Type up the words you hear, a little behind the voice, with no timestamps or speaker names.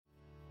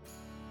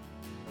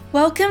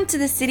Welcome to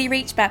the City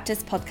Reach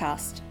Baptist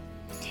podcast.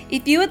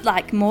 If you would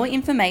like more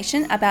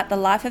information about the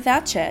life of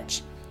our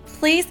church,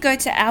 please go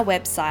to our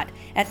website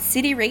at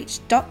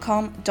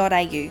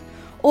cityreach.com.au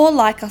or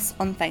like us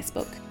on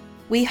Facebook.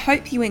 We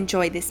hope you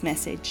enjoy this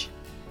message.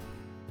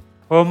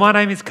 Well, my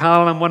name is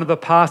Carl. I'm one of the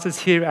pastors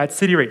here at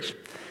City Reach.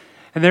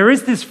 And there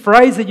is this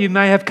phrase that you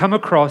may have come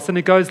across, and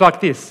it goes like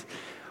this: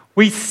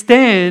 we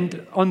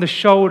stand on the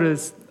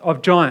shoulders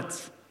of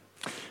giants.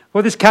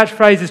 What this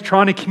catchphrase is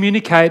trying to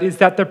communicate is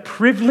that the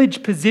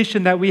privileged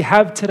position that we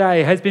have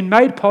today has been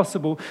made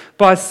possible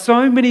by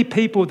so many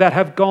people that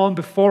have gone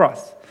before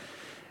us.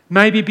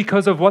 Maybe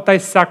because of what they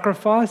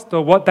sacrificed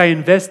or what they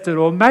invested,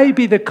 or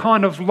maybe the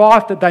kind of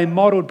life that they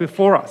modeled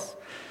before us.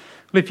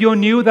 If you're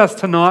new with us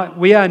tonight,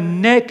 we are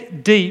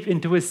neck deep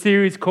into a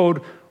series called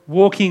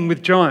Walking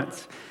with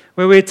Giants,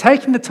 where we're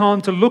taking the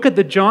time to look at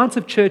the giants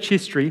of church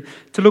history,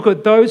 to look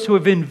at those who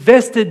have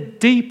invested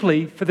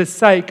deeply for the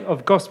sake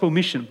of gospel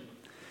mission.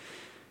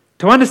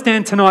 To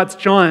understand tonight's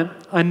giant,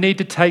 I need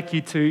to take you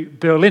to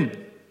Berlin.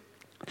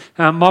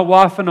 My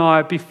wife and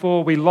I,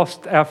 before we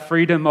lost our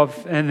freedom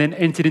and then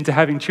entered into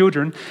having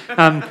children,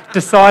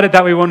 decided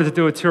that we wanted to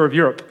do a tour of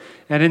Europe.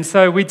 And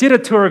so we did a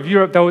tour of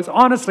Europe that was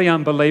honestly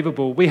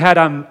unbelievable. We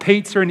had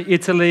pizza in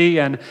Italy,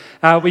 and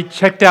we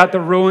checked out the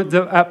ruins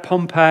at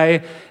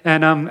Pompeii.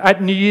 And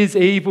at New Year's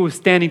Eve, we were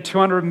standing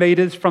 200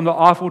 meters from the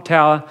Eiffel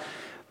Tower.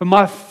 But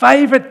my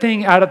favourite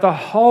thing out of the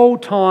whole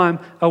time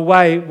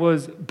away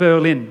was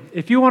Berlin.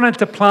 If you wanted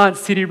to plant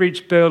City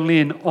Reach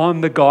Berlin,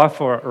 I'm the guy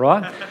for it,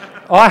 right?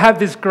 I have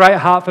this great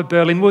heart for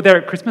Berlin. We were there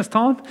at Christmas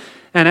time,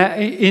 and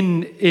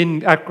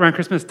around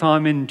Christmas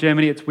time in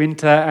Germany, it's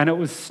winter, and it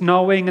was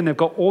snowing, and they've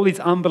got all these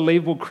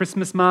unbelievable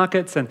Christmas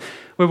markets, and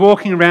we're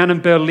walking around in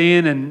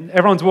Berlin, and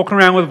everyone's walking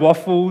around with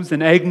waffles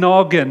and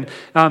eggnog and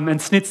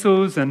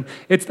schnitzels, and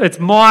it's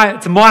my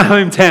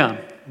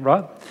hometown,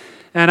 right?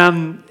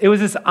 And it was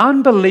this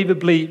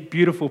unbelievably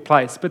beautiful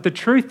place. But the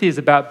truth is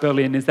about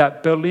Berlin is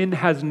that Berlin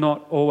has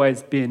not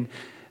always been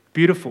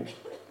beautiful.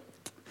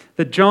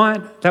 The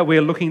giant that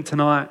we're looking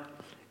tonight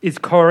is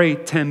Corrie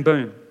ten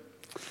Boom.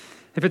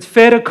 If it's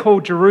fair to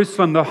call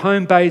Jerusalem the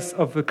home base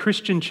of the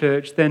Christian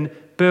church, then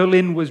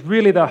Berlin was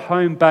really the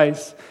home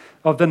base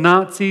of the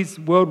Nazis,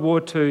 World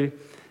War II,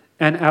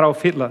 and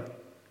Adolf Hitler.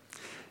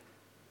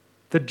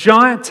 The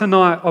giant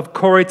tonight of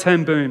Corrie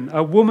ten Boom,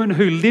 a woman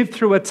who lived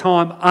through a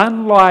time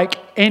unlike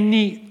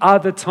any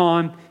other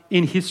time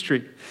in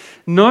history.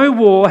 No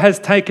war has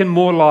taken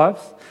more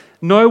lives,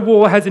 no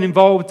war has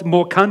involved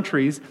more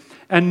countries,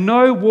 and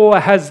no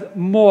war has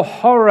more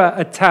horror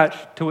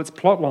attached to its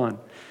plotline.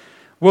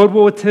 World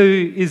War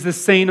II is the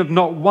scene of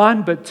not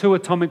one but two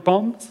atomic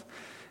bombs.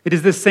 It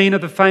is the scene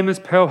of the famous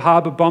Pearl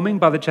Harbor bombing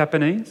by the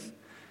Japanese.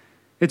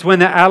 It's when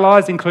the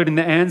Allies, including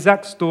the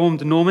Anzacs,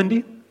 stormed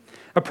Normandy.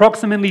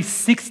 Approximately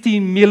 60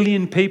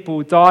 million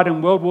people died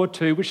in World War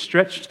II, which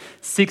stretched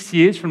 6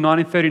 years from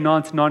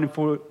 1939 to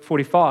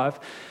 1945.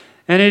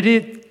 And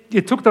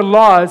it took the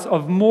lives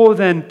of more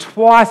than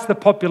twice the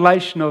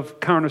population of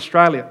current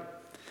Australia.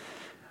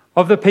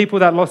 Of the people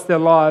that lost their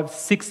lives,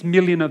 6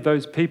 million of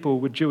those people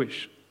were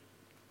Jewish.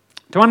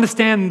 To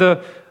understand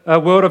the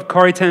world of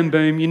Corrie ten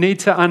Boom, you need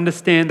to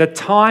understand the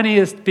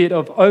tiniest bit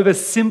of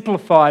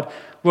oversimplified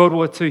World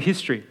War II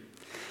history.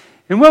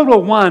 In World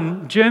War I,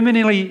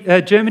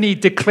 Germany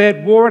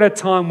declared war at a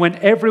time when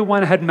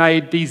everyone had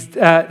made these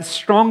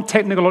strong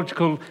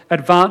technological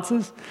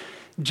advances.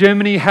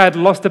 Germany had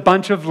lost a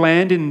bunch of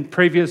land in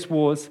previous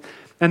wars,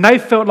 and they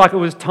felt like it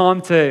was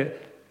time to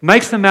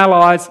make some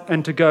allies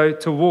and to go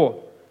to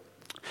war.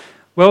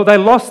 Well, they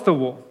lost the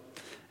war.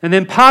 And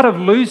then part of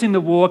losing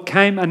the war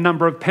came a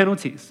number of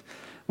penalties.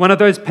 One of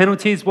those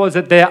penalties was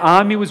that their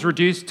army was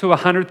reduced to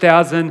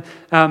 100,000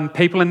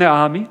 people in their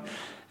army.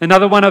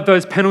 Another one of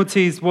those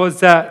penalties was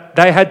that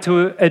they had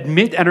to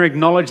admit and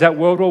acknowledge that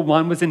World War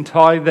I was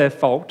entirely their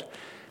fault.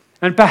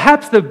 And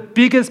perhaps the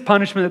biggest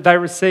punishment that they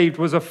received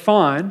was a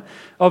fine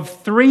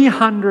of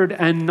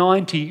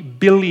 $390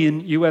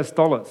 billion US.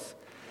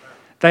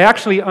 They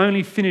actually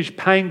only finished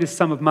paying this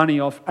sum of money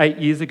off 8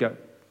 years ago.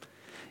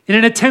 In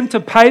an attempt to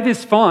pay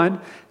this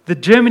fine,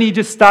 Germany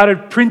just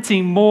started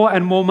printing more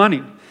and more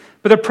money.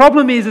 But the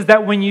problem is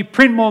that when you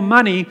print more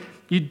money,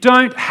 you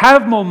don't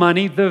have more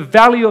money. The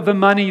value of the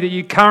money that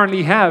you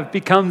currently have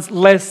becomes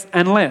less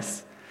and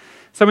less.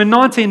 So in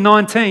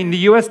 1919, the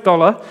US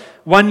dollar,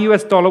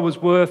 $1 was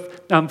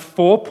worth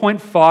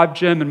 4.5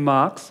 German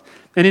marks.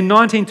 And in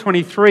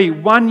 1923,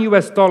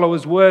 $1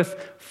 was worth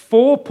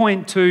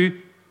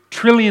 4.2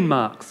 trillion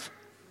marks.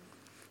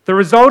 The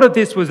result of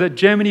this was that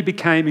Germany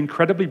became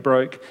incredibly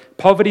broke,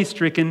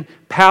 poverty-stricken,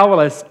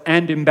 powerless,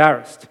 and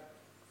embarrassed.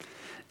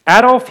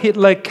 Adolf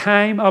Hitler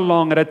came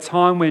along at a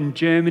time when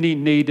Germany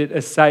needed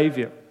a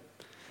saviour.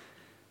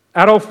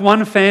 Adolf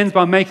won fans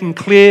by making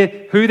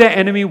clear who their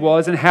enemy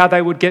was and how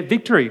they would get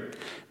victory.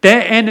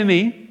 Their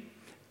enemy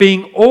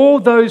being all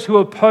those who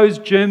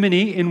opposed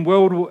Germany in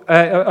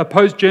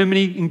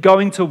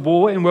going to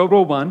war in World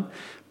War I,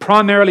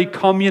 primarily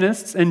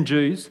communists and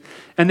Jews,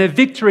 and their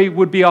victory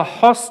would be a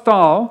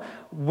hostile,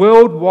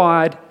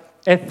 worldwide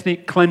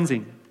ethnic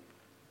cleansing.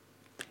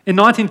 In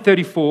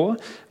 1934,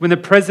 when the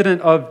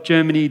president of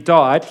Germany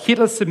died,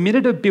 Hitler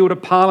submitted a bill to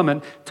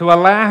Parliament to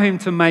allow him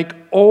to make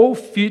all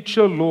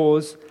future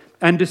laws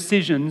and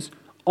decisions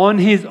on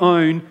his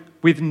own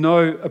with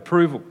no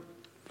approval.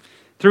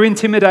 Through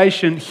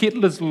intimidation,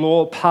 Hitler's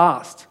law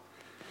passed.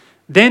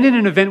 Then, in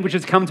an event which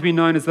has come to be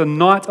known as the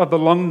Night of the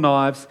Long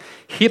Knives,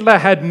 Hitler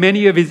had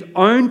many of his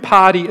own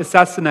party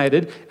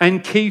assassinated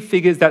and key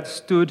figures that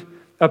stood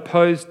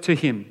opposed to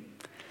him.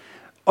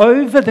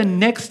 Over the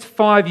next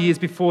 5 years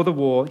before the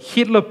war,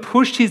 Hitler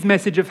pushed his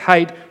message of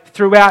hate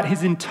throughout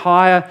his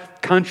entire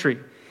country.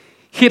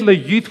 Hitler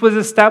Youth was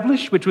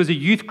established, which was a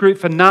youth group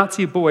for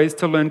Nazi boys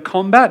to learn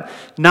combat,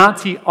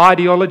 Nazi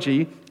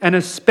ideology, and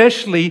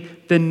especially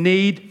the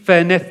need for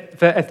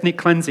ethnic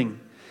cleansing.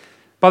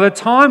 By the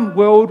time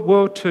World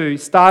War II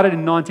started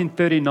in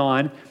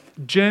 1939,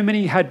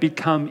 Germany had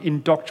become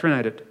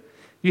indoctrinated.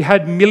 You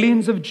had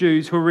millions of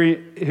Jews who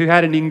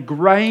had an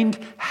ingrained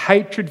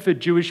hatred for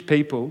Jewish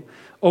people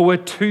or were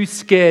too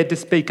scared to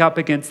speak up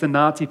against the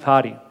Nazi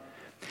Party.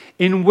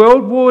 In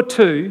World War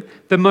II,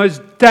 the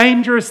most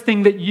dangerous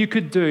thing that you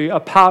could do,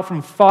 apart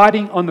from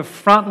fighting on the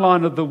front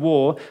line of the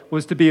war,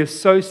 was to be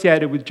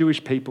associated with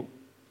Jewish people.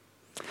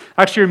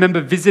 I actually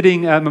remember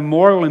visiting a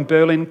memorial in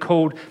Berlin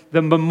called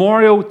the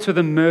Memorial to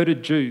the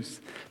Murdered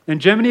Jews. And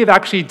Germany have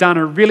actually done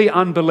a really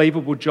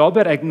unbelievable job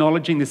at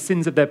acknowledging the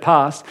sins of their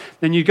past.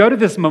 And you go to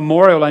this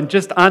memorial, and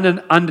just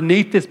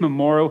underneath this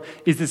memorial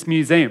is this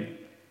museum.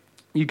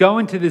 You go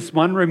into this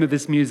one room of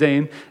this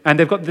museum, and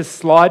they've got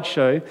this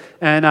slideshow.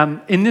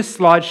 And in this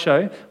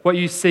slideshow, what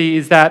you see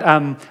is that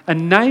a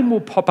name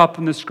will pop up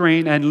on the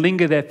screen and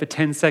linger there for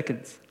 10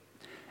 seconds.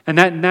 And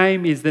that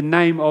name is the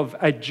name of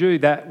a Jew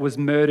that was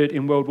murdered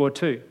in World War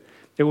II.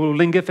 It will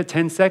linger for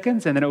 10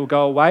 seconds, and then it will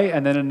go away,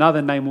 and then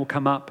another name will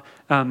come up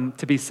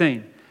to be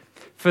seen.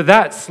 For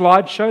that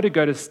slideshow to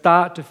go to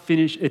start to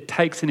finish, it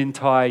takes an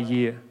entire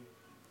year.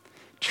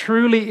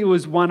 Truly, it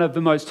was one of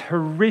the most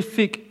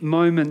horrific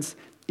moments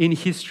in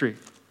history.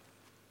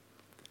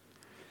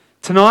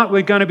 Tonight,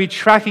 we're going to be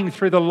tracking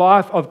through the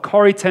life of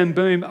Corrie ten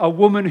Boom, a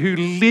woman who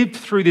lived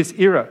through this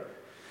era.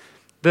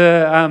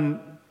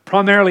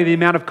 Primarily, the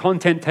amount of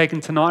content taken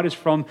tonight is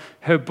from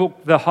her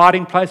book, The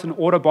Hiding Place, an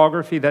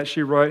autobiography that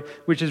she wrote,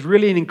 which is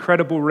really an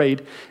incredible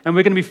read. And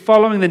we're going to be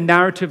following the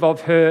narrative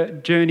of her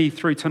journey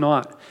through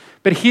tonight.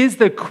 But here's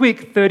the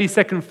quick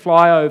 30-second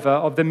flyover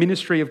of the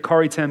ministry of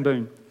Corrie ten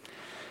Boom.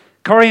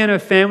 Corrie and her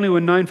family were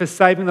known for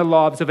saving the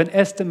lives of an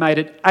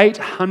estimated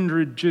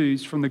 800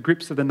 Jews from the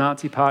grips of the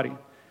Nazi Party.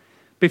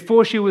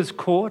 Before she was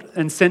caught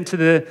and sent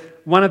to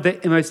one of the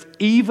most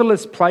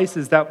evilest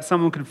places that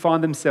someone could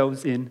find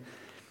themselves in,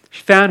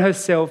 she found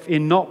herself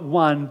in not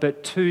one,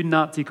 but 2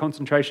 Nazi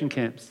concentration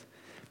camps.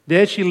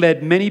 There she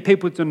led many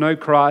people to know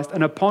Christ,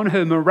 and upon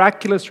her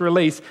miraculous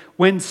release,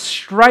 went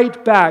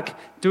straight back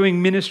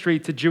doing ministry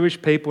to Jewish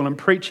people and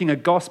preaching a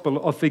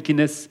gospel of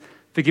forgiveness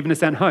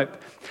and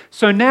hope.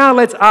 So now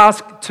let's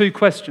ask 2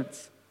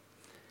 questions.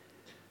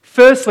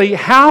 Firstly,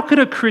 how could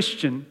a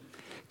Christian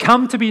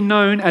come to be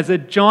known as a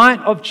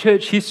giant of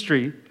church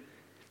history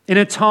in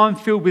a time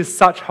filled with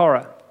such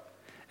horror?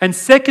 And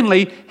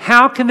secondly,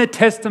 how can the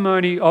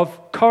testimony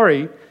of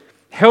Corrie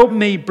help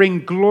me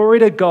bring glory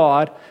to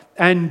God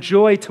and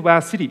joy to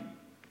our city?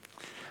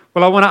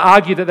 Well, I want to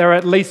argue that there are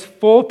at least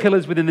 4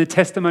 pillars within the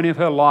testimony of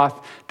her life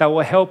that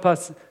will help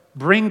us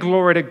bring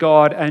glory to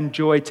God and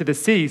joy to the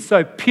city.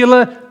 So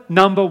pillar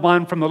number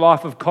 1 from the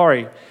life of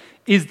Corrie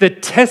is the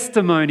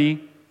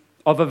testimony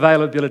of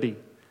availability.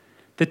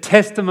 The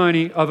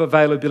testimony of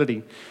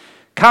availability.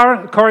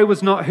 Corrie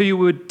was not who you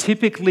would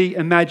typically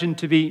imagine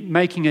to be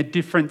making a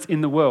difference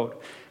in the world.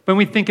 When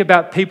we think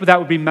about people that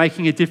would be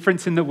making a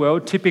difference in the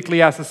world,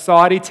 typically our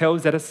society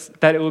tells us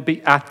that it will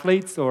be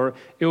athletes, or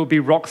it will be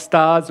rock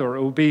stars, or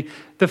it will be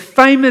the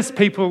famous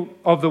people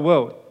of the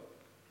world.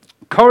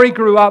 Corrie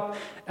grew up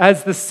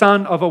as the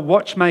son of a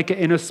watchmaker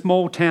in a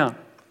small town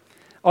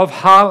called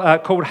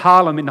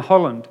Haarlem in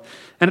Holland.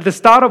 And at the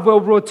start of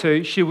World War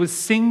II, she was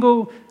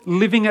single,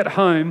 living at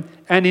home,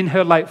 and in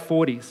her late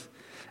 40s.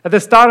 At the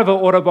start of her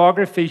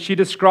autobiography, she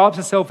describes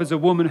herself as a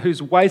woman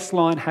whose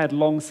waistline had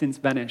long since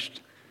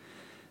vanished.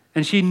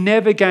 And she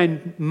never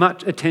gained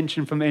much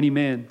attention from any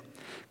man.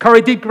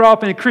 Corrie did grow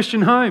up in a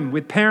Christian home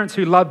with parents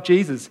who loved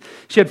Jesus.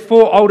 She had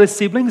 4 older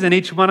siblings, and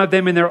each one of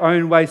them in their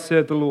own way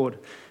served the Lord.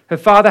 Her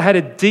father had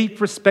a deep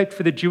respect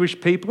for the Jewish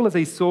people as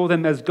he saw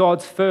them as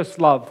God's first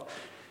love,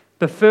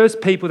 the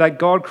first people that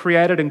God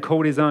created and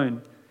called his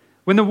own.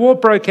 When the war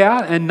broke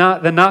out and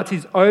the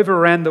Nazis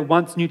overran the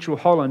once neutral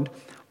Holland,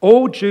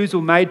 all Jews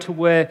were made to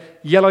wear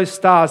yellow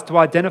stars to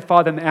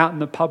identify them out in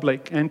the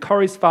public, and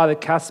Corrie's father,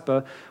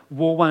 Caspar,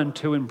 wore one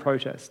too in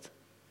protest.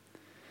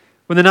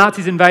 When the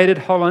Nazis invaded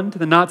Holland,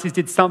 the Nazis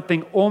did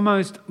something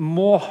almost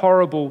more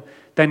horrible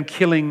than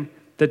killing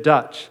the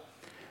Dutch.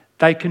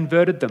 They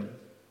converted them.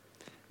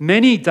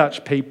 Many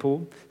Dutch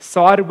people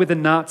sided with the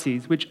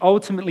Nazis, which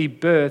ultimately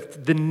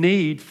birthed the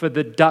need for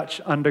the Dutch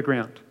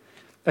underground,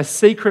 a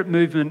secret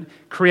movement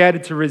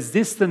created to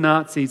resist the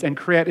Nazis and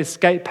create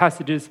escape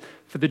passages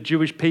for the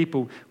Jewish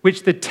people,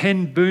 which the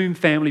ten Boom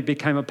family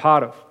became a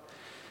part of.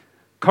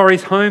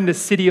 Corrie's home, the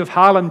city of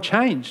Haarlem,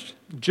 changed.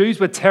 Jews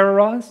were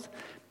terrorized.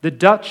 The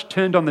Dutch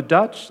turned on the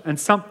Dutch, and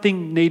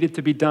something needed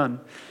to be done.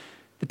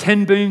 The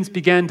Ten Booms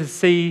began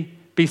to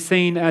be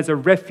seen as a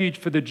refuge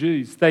for the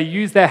Jews. They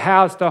used their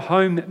house to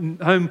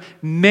home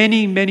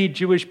many, many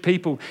Jewish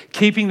people,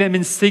 keeping them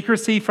in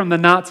secrecy from the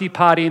Nazi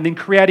party and then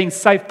creating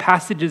safe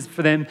passages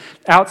for them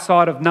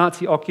outside of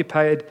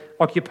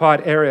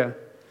Nazi-occupied area.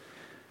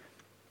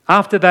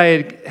 After they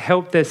had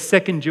helped their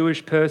second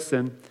Jewish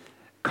person,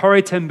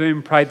 Corrie ten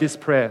Boom prayed this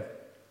prayer: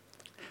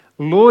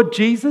 Lord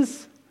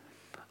Jesus,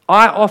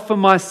 I offer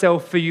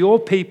myself for your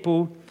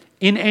people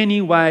in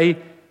any way,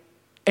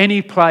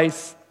 any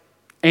place,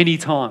 any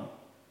time.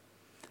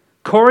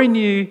 Corrie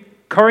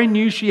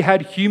knew she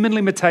had human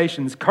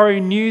limitations.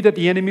 Corrie knew that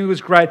the enemy was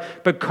great,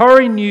 but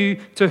Corrie knew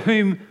to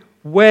whom,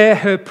 where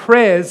her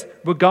prayers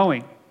were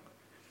going.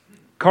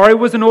 Corrie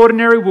was an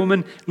ordinary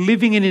woman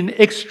living in an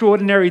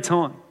extraordinary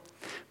time.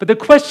 But the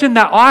question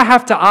that I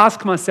have to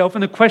ask myself,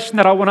 and the question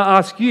that I want to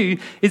ask you,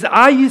 is: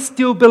 are you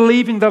still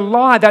believing the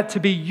lie that to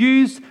be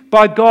used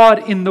by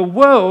God in the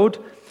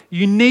world,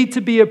 you need to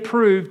be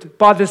approved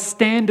by the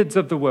standards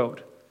of the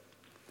world?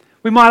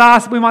 We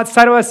might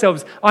say to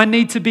ourselves, I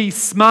need to be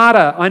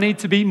smarter, I need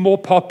to be more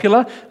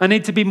popular, I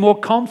need to be more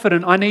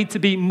confident, I need to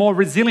be more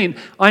resilient,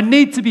 I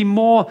need to be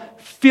more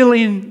fill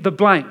in the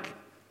blank.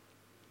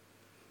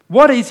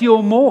 What is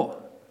your more?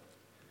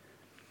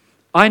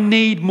 I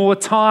need more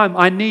time.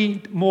 I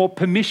need more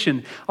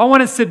permission. I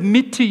want to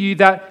submit to you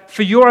that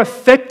for your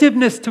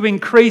effectiveness to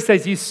increase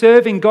as you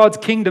serve in God's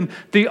kingdom,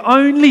 the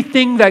only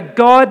thing that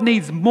God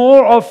needs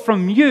more of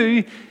from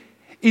you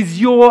is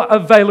your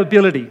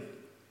availability.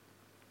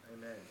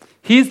 Amen.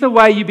 Here's the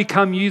way you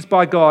become used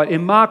by God.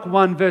 In Mark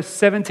 1, verse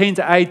 17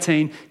 to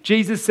 18,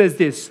 Jesus says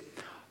this: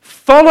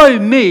 "Follow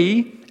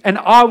me, and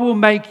I will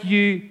make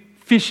you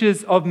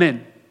fishers of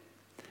men."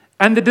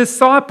 And the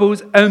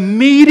disciples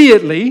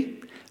immediately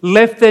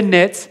left their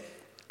nets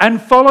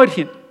and followed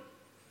him.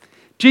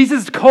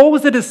 Jesus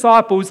calls the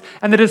disciples,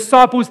 and the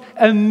disciples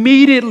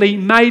immediately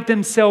made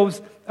themselves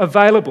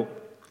available.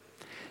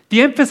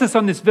 The emphasis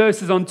on this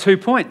verse is on 2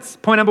 points.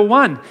 Point number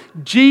 1,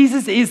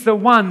 Jesus is the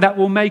one that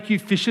will make you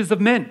fishers of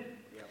men.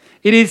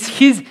 It is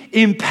his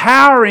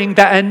empowering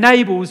that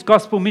enables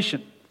gospel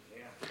mission.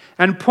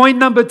 And point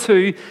number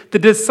 2, the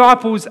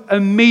disciples'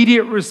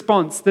 immediate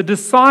response. The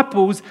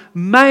disciples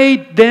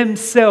made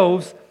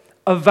themselves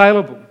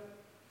available.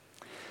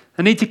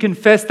 I need to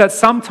confess that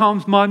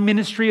sometimes my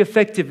ministry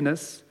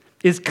effectiveness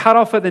is cut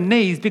off at the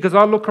knees because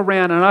I look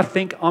around and I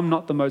think I'm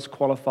not the most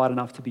qualified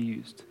enough to be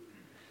used.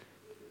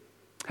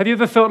 Have you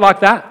ever felt like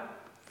that?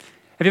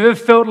 Have you ever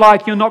felt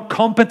like you're not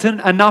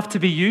competent enough to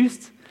be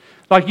used?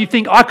 Like you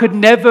think, I could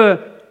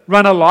never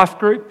run a life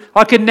group.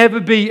 I could never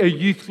be a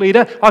youth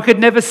leader. I could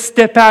never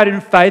step out in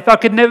faith. I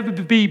could never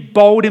be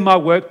bold in my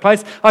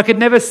workplace. I could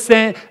never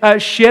share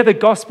the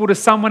gospel to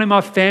someone in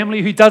my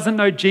family who doesn't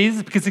know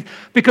Jesus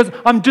because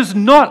I'm just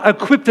not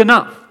equipped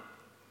enough.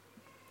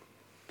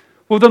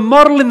 Well, the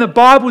model in the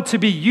Bible to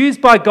be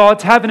used by God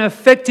to have an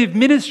effective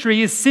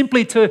ministry is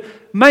simply to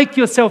make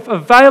yourself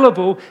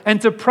available and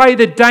to pray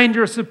the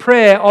dangerous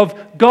prayer of,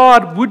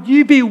 God, would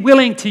you be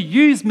willing to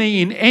use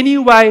me in any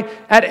way,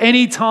 at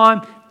any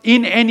time,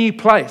 in any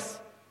place?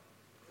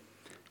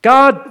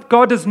 God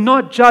does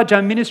not judge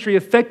our ministry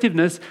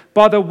effectiveness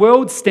by the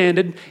world's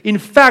standard. In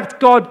fact,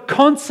 God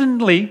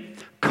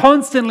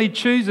constantly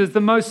chooses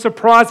the most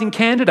surprising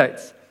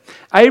candidates.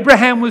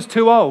 Abraham was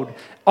too old.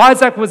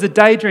 Isaac was a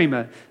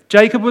daydreamer.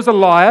 Jacob was a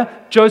liar.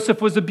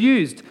 Joseph was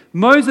abused.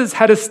 Moses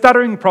had a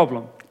stuttering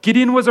problem.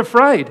 Gideon was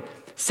afraid.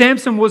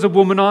 Samson was a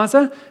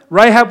womanizer.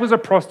 Rahab was a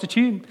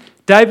prostitute.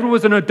 David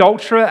was an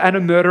adulterer and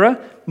a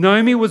murderer.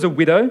 Naomi was a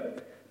widow.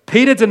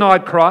 Peter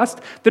denied Christ.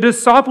 The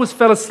disciples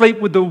fell asleep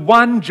with the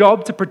one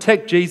job to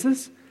protect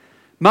Jesus.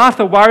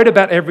 Martha worried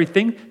about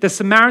everything. The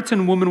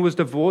Samaritan woman was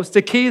divorced.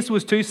 Zacchaeus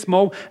was too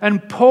small.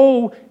 And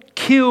Paul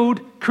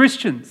killed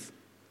Christians.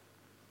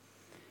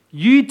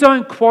 You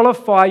don't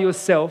qualify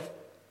yourself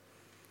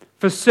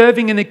for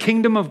serving in the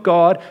kingdom of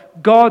God.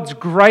 God's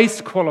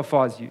grace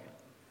qualifies you.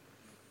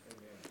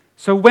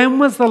 So when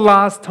was the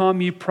last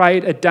time you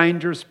prayed a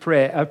dangerous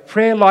prayer? A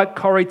prayer like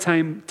Corrie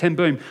ten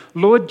Boom.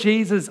 Lord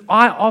Jesus,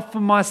 I offer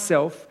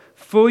myself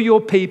for your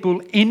people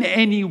in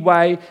any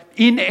way,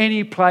 in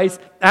any place,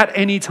 at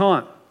any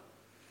time.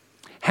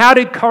 How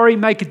did Corrie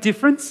make a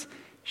difference?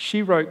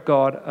 She wrote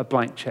God a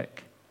blank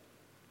check.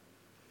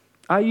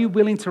 Are you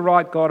willing to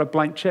write God a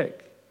blank check?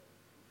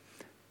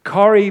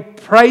 Corrie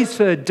prays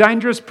for a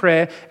dangerous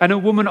prayer, and a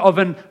woman of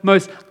a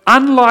most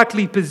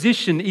unlikely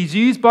position is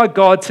used by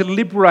God to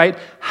liberate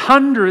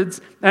hundreds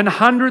and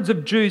hundreds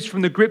of Jews from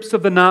the grips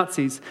of the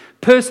Nazis,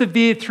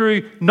 persevere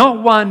through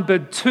not one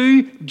but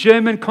 2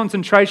 German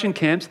concentration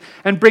camps,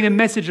 and bring a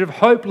message of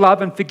hope,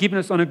 love and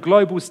forgiveness on a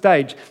global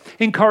stage.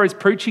 In Corrie's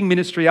preaching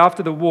ministry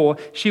after the war,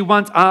 she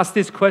once asked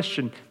this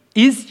question: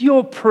 is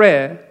your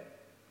prayer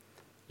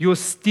your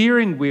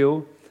steering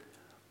wheel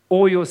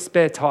or your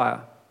spare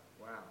tire?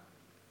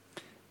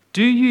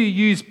 Do you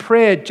use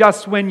prayer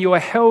just when your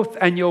health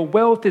and your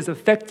wealth is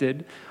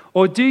affected,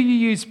 Or do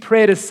you use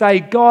prayer to say,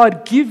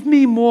 God, give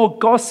me more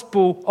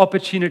gospel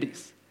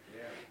opportunities?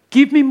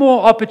 Give me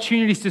more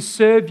opportunities to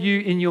serve you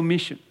in your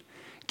mission.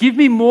 Give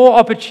me more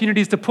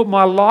opportunities to put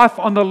my life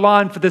on the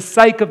line for the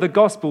sake of the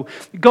gospel.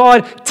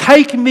 God,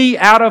 take me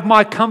out of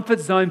my comfort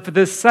zone for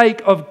the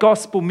sake of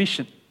gospel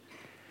mission.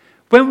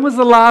 When was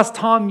the last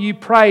time you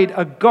prayed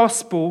a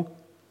gospel,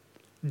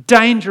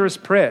 dangerous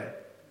prayer?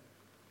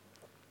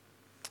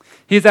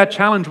 Here's our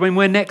challenge when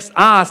we're next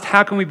asked,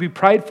 how can we be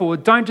prayed for?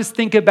 Don't just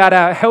think about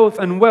our health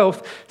and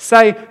wealth.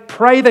 Say,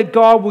 pray that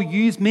God will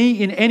use me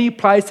in any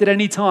place at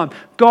any time.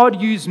 God,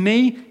 use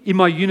me in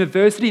my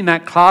university, in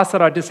that class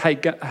that I just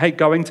hate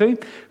going to.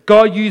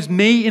 God, use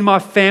me in my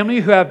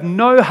family who have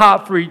no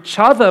heart for each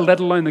other, let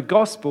alone the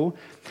gospel.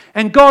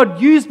 And God,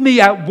 use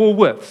me at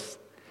Woolworths.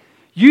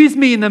 Use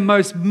me in the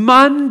most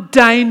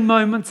mundane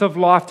moments of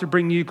life to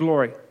bring you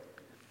glory.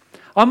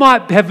 I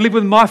might have lived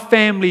with my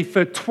family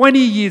for 20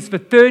 years, for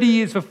 30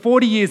 years, for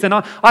 40 years, and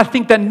I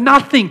think that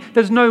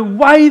there's no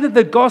way that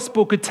the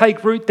gospel could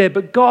take root there,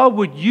 but God,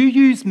 would you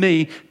use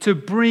me to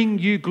bring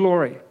you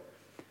glory?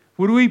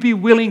 Would we be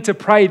willing to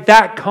pray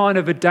that kind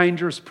of a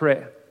dangerous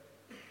prayer?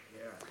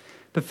 Yeah.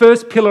 The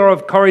first pillar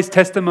of Corrie's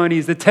testimony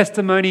is the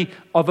testimony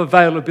of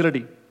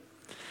availability.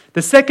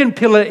 The second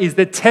pillar is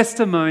the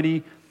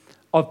testimony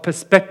of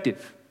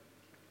perspective.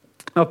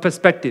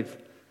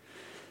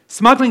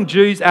 Smuggling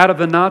Jews out of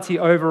the Nazi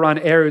overrun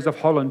areas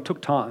of Holland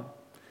took time.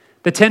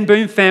 The Ten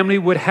Boom family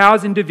would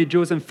house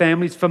individuals and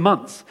families for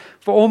months.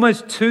 For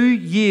almost 2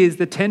 years,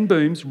 the Ten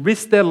Booms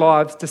risked their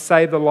lives to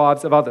save the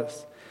lives of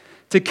others.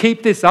 To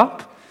keep this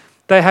up,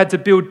 they had to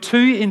build 2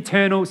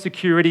 internal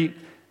security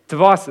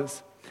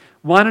devices.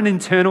 One, an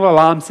internal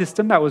alarm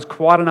system that was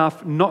quiet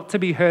enough not to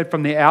be heard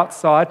from the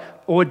outside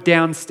or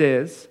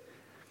downstairs,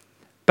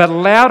 but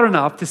loud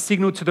enough to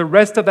signal to the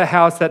rest of the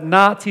house that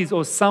Nazis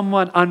or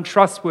someone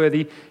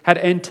untrustworthy had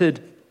entered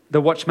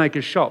the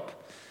watchmaker's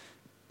shop.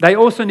 They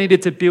also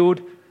needed to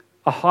build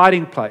a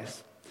hiding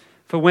place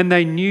for when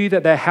they knew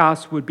that their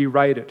house would be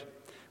raided.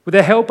 With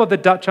the help of the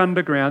Dutch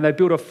underground, they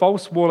built a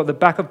false wall at the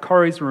back of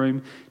Corrie's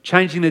room,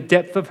 changing the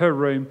depth of her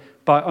room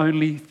by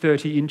only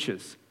 30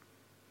 inches.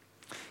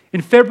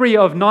 In February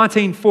of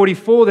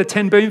 1944, the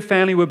Ten Boom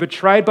family were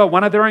betrayed by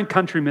one of their own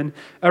countrymen,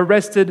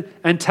 arrested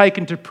and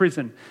taken to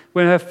prison,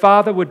 when her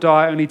father would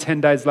die only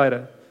 10 days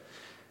later.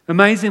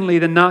 Amazingly,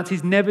 the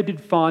Nazis never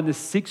did find the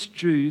 6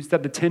 Jews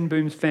that the Ten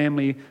Boom's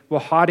family were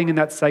hiding in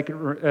that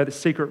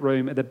secret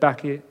room at the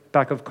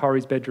back of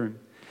Corrie's bedroom.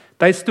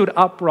 They stood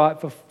upright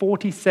for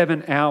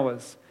 47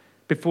 hours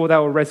before they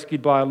were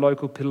rescued by a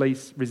local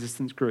police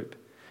resistance group.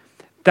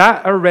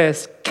 That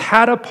arrest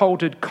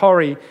catapulted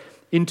Corrie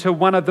into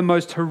one of the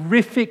most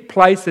horrific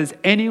places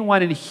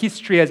anyone in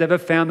history has ever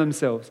found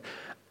themselves,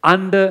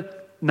 under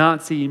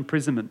Nazi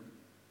imprisonment.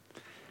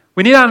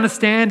 We need to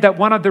understand that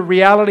one of the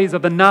realities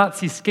of the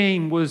Nazi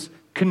scheme was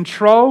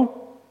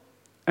control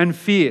and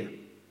fear.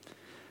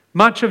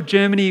 Much of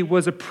Germany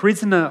was a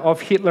prisoner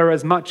of Hitler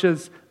as much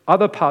as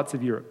other parts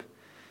of Europe.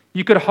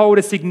 You could hold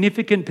a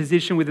significant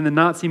position within the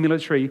Nazi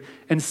military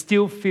and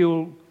still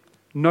feel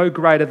no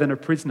greater than a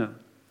prisoner.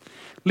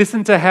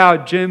 Listen to how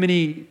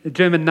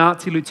German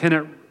Nazi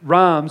Lieutenant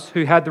Rams,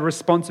 who had the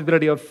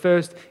responsibility of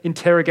first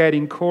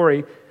interrogating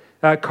Corrie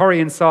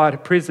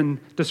inside prison,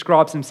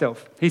 describes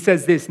himself. He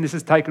says this, and this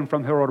is taken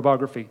from her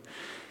autobiography.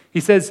 He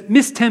says,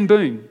 "Miss Ten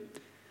Boom,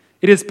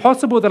 it is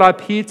possible that I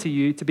appear to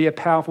you to be a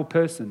powerful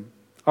person.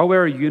 I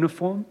wear a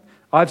uniform.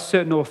 I have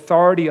certain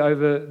authority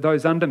over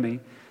those under me,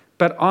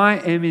 but I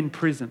am in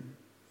prison.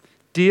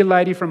 Dear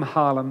lady from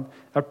Haarlem,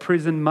 a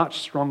prison much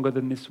stronger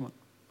than this one."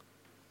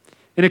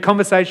 In a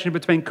conversation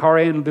between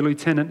Corrie and the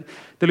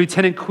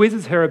lieutenant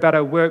quizzes her about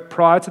her work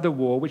prior to the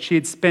war, which she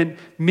had spent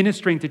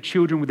ministering to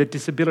children with a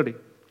disability.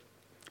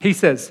 He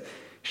says,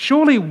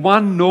 "Surely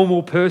one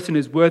normal person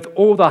is worth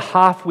all the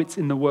half-wits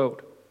in the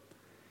world."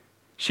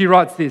 She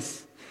writes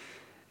this,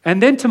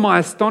 "And then to my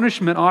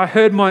astonishment, I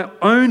heard my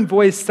own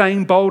voice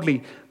saying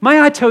boldly,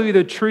 'May I tell you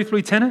the truth,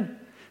 Lieutenant?'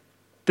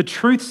 'The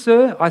truth,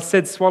 sir,' I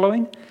said,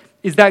 swallowing,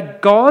 'is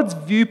that God's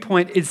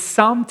viewpoint is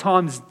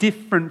sometimes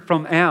different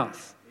from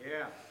ours.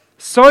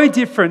 So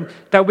different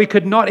that we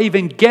could not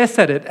even guess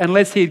at it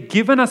unless he had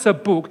given us a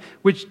book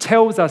which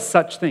tells us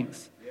such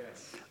things.'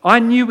 Yes. I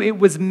knew it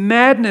was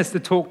madness to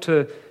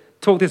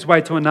talk this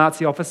way to a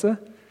Nazi officer,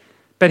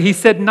 but he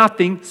said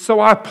nothing, so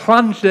I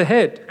plunged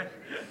ahead.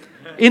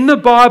 In the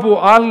Bible,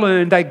 I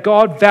learned that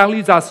God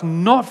values us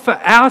not for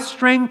our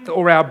strength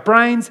or our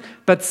brains,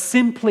 but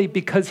simply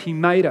because he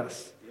made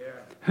us. Yeah.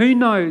 Who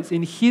knows,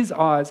 in his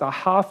eyes, a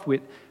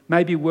half-wit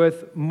may be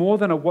worth more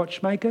than a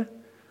watchmaker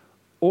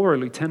or a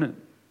lieutenant."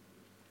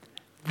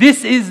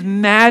 This is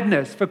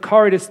madness for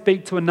Corrie to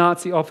speak to a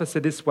Nazi officer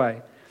this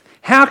way.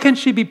 How can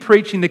she be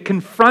preaching the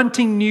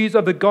confronting news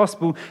of the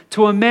gospel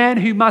to a man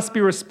who must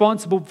be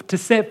responsible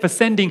for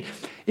sending,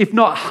 if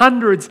not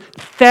hundreds,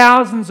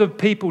 thousands of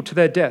people to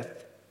their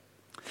death?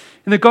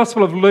 In the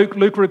Gospel of Luke,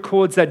 Luke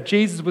records that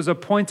Jesus was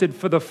appointed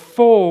for the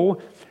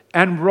fall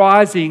and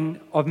rising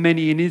of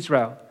many in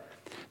Israel.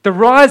 The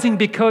rising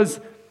because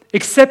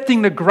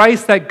Accepting the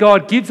grace that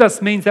God gives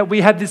us means that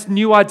we have this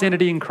new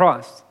identity in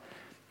Christ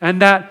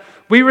and that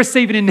we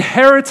receive an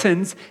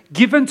inheritance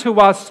given to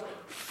us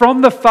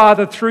from the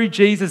Father through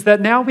Jesus, that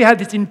now we have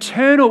this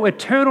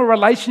eternal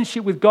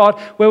relationship with God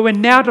where we're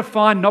now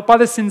defined not by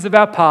the sins of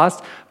our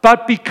past,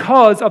 but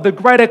because of the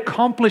great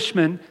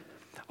accomplishment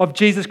of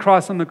Jesus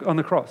Christ on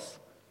the cross.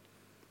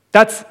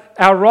 That's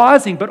our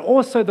rising, but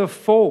also the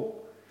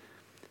fall.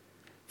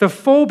 The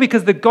fall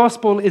because the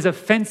gospel is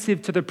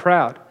offensive to the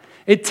proud.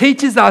 It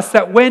teaches us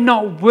that we're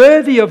not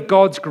worthy of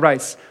God's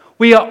grace.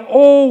 We are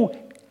all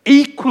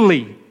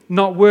equally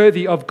not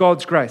worthy of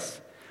God's grace.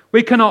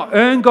 We cannot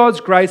earn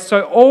God's grace,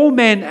 so all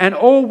men and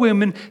all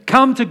women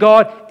come to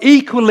God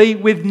equally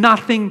with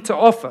nothing to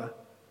offer.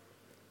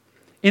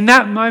 In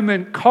that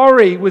moment,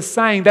 Corrie was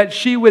saying that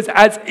she was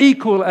as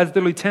equal as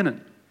the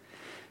lieutenant.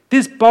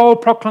 This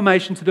bold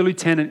proclamation to the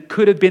lieutenant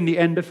could have been the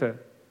end of her.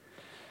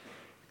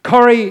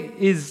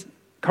 Corrie's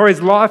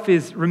life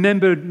is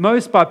remembered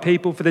most by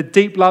people for the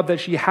deep love that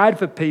she had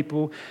for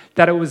people,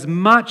 that it was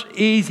much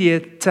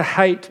easier to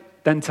hate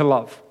than to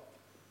love.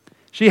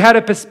 She had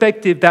a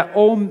perspective that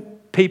all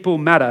people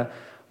matter.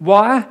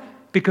 Why?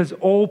 Because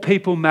all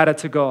people matter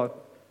to God.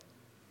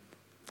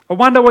 I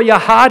wonder what your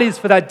heart is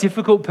for that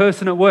difficult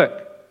person at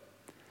work.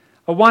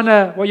 I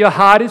wonder what your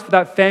heart is for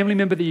that family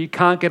member that you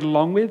can't get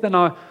along with. And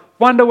I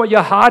wonder what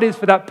your heart is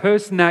for that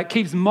person that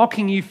keeps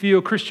mocking you for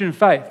your Christian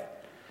faith.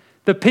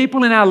 The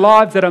people in our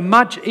lives that are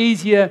much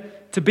easier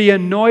to be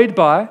annoyed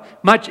by,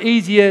 much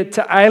easier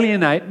to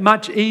alienate,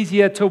 much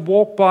easier to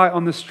walk by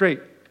on the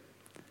street.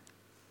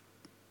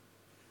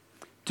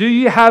 Do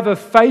you have a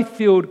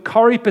faith-filled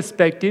Corrie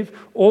perspective,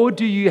 or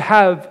do you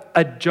have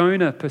a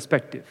Jonah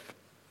perspective?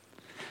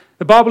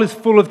 The Bible is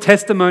full of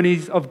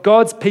testimonies of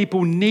God's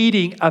people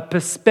needing a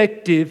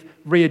perspective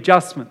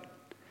readjustment.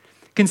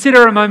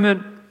 Consider for a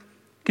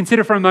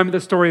moment the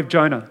story of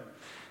Jonah.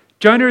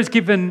 Jonah is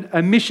given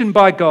a mission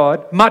by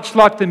God, much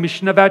like the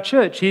mission of our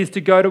church. He is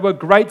to go to a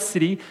great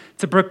city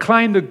to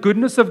proclaim the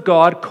goodness of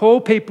God,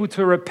 call people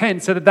to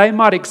repent so that they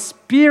might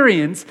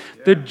experience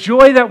the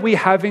joy that we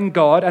have in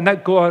God and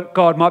that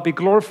God might be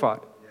glorified.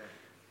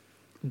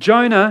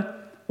 Jonah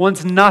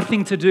wants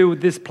nothing to do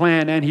with this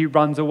plan and he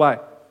runs away.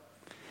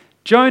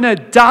 Jonah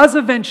does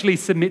eventually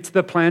submit to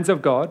the plans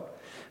of God,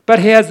 but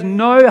he has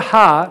no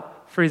heart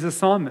for his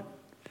assignment.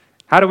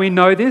 How do we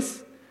know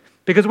this?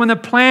 Because when the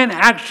plan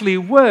actually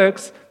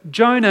works,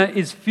 Jonah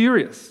is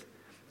furious.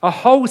 A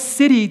whole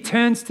city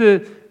turns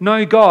to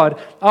know God.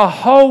 A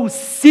whole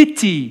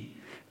city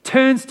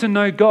turns to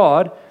know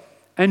God,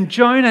 and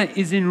Jonah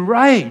is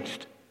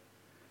enraged.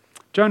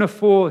 Jonah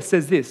 4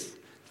 says this,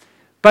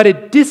 "But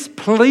it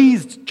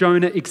displeased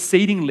Jonah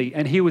exceedingly,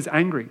 and he was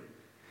angry.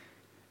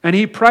 And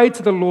he prayed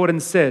to the Lord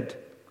and said,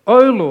 'O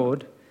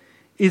Lord,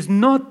 is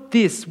not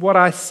this what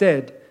I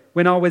said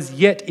when I was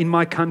yet in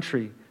my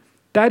country?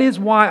 That is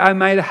why I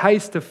made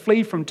haste to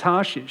flee from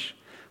Tarshish,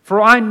 for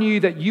I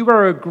knew that you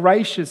are a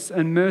gracious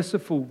and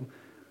merciful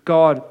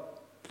God,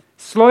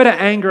 slow to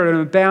anger and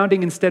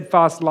abounding in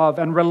steadfast love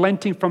and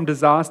relenting from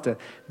disaster.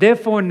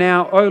 Therefore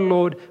now, O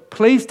Lord,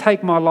 please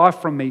take my life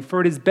from me, for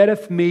it is better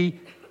for me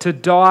to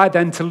die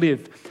than to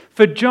live.'"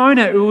 For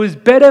Jonah, it was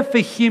better for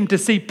him to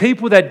see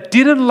people that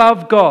didn't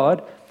love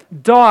God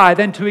die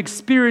than to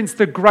experience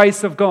the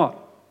grace of God.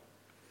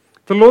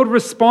 The Lord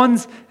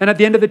responds, and at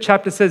the end of the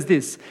chapter says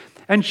this,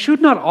 "And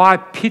should not I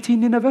pity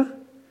Nineveh,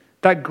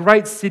 that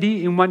great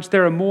city in which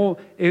there are more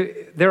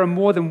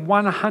than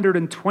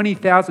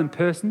 120,000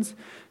 persons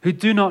who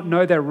do not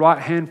know their right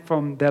hand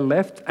from their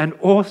left, and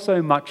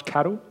also much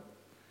cattle?"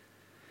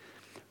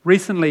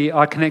 Recently,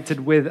 I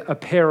connected with a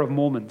pair of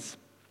Mormons.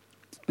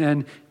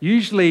 And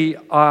usually,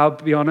 I'll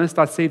be honest,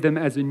 I see them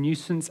as a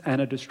nuisance and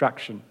a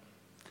distraction.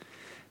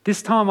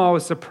 This time I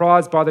was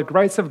surprised by the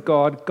grace of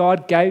God.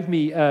 God gave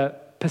me a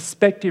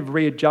perspective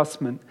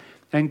readjustment,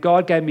 and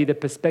God gave me the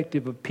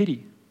perspective of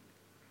pity.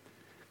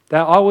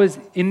 That I was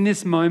in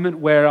this moment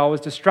where I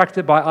was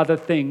distracted by other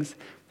things,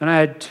 and I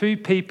had two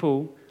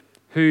people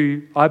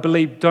who I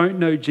believe don't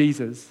know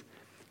Jesus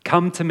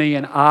come to me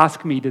and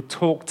ask me to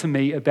talk to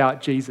me about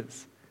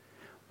Jesus.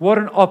 What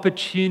an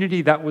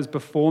opportunity that was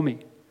before me.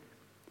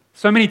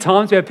 So many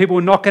times we have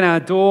people knock on our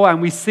door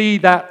and we see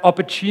that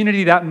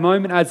opportunity, that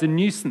moment as a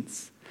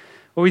nuisance.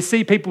 Or we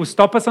see people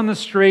stop us on the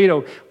street,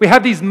 or we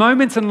have these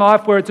moments in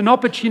life where it's an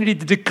opportunity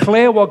to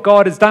declare what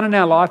God has done in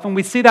our life, and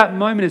we see that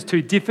moment as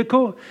too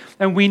difficult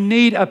and we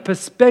need a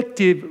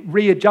perspective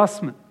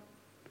readjustment.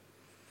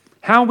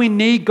 How we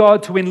need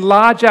God to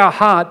enlarge our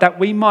heart that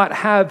we might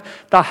have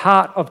the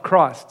heart of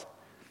Christ.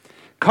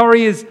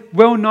 Corrie is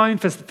well known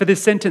for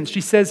this sentence.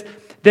 She says,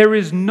 "There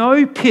is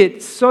no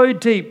pit so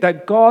deep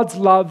that God's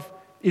love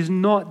is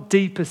not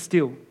deeper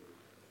still."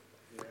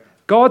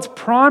 God's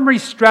primary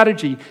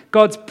strategy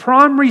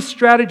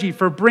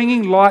for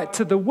bringing light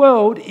to the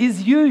world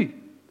is you.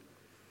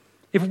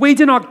 If we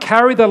do not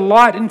carry the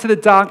light into the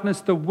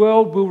darkness, the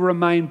world will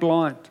remain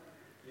blind.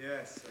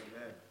 Yes,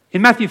 amen.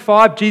 In Matthew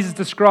 5, Jesus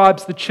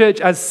describes the church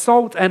as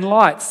salt and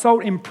light.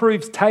 Salt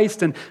improves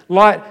taste and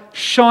light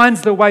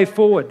shines the way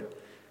forward.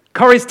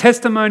 Corrie's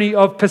testimony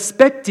of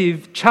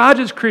perspective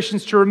charges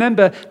Christians to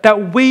remember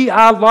that we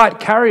are light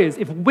carriers.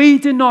 If we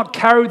do not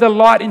carry the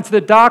light into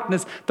the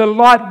darkness, the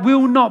light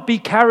will not be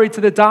carried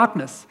to the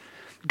darkness.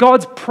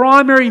 God's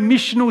primary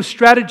missional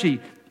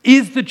strategy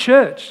is the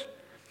church.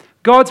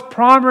 God's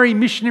primary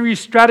missionary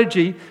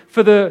strategy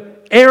for the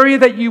area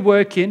that you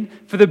work in,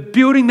 for the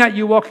building that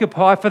you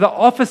occupy, for the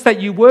office that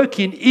you work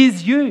in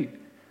is you.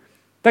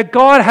 That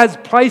God has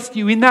placed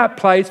you in that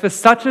place for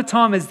such a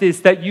time as this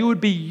that you would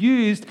be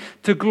used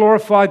to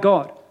glorify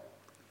God.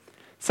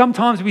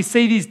 Sometimes we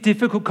see these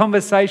difficult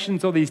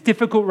conversations or these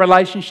difficult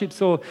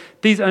relationships or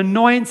these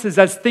annoyances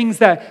as things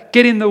that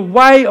get in the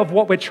way of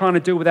what we're trying to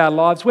do with our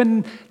lives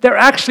when they're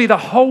actually the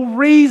whole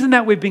reason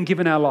that we've been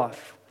given our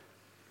life.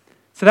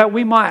 So that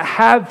we might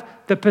have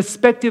the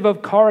perspective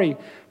of Corrie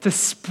to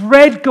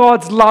spread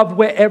God's love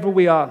wherever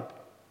we are.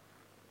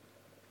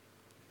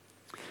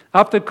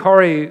 After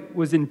Corrie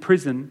was in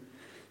prison,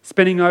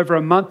 spending over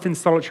a month in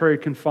solitary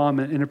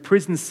confinement in a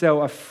prison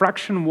cell a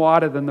fraction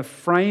wider than the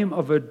frame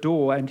of a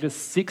door and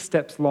just 6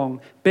 steps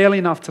long, barely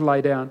enough to lay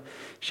down,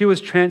 she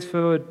was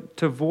transferred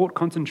to Vort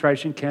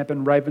concentration camp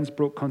and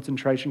Ravensbrück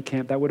concentration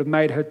camp that would have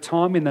made her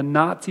time in the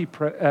Nazi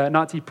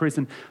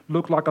prison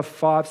look like a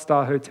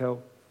 5-star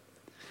hotel.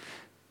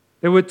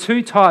 There were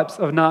 2 types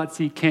of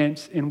Nazi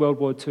camps in World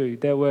War II.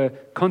 There were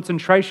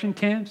concentration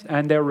camps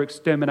and there were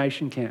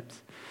extermination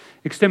camps.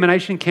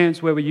 Extermination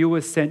camps where you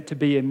were sent to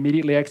be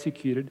immediately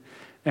executed,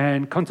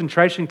 and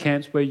concentration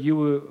camps where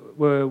you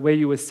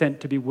were sent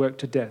to be worked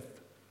to death.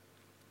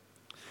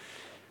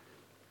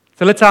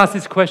 So let's ask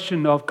this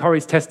question of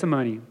Corrie's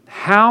testimony.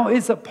 How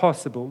is it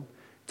possible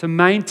to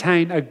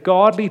maintain a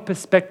godly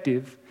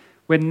perspective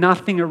when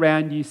nothing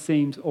around you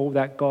seems all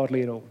that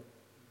godly at all?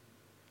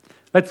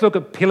 Let's look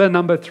at pillar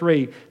number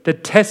 3, the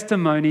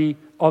testimony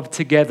of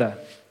together.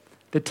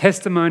 The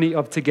testimony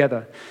of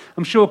together.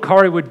 I'm sure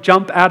Corrie would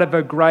jump out of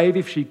her grave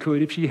if she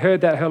could, if she heard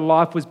that her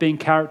life was being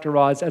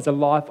characterized as a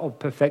life of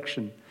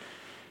perfection.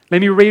 Let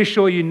me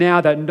reassure you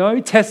now that no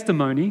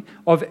testimony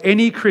of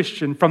any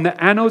Christian from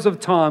the annals of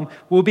time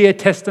will be a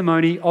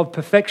testimony of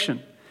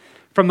perfection.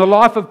 From the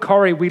life of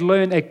Corrie, we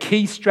learn a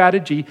key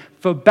strategy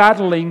for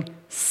battling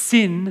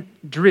sin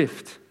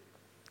drift.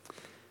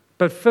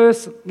 But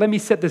first, let me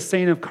set the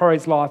scene of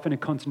Corrie's life in a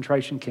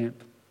concentration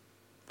camp.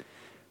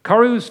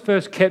 Corrie was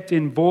first kept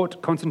in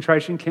Vort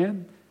concentration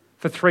camp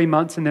for 3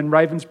 months and then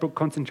Ravensbrück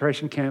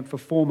concentration camp for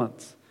 4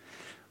 months.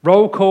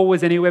 Roll call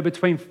was anywhere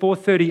between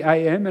 4:30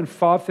 a.m. and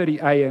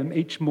 5:30 a.m.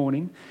 each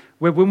morning,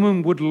 where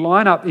women would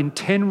line up in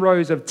 10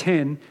 rows of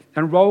 10,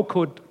 and roll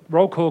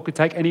call could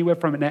take anywhere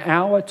from an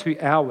hour to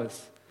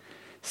hours.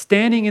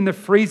 Standing in the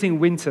freezing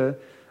winter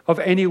of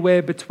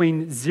anywhere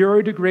between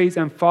 0 degrees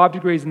and 5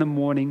 degrees in the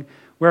morning,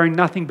 wearing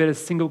nothing but a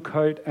single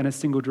coat and a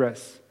single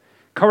dress.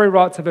 Corrie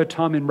writes of her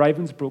time in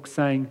Ravensbrück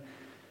saying,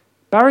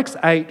 Barracks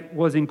 8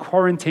 was in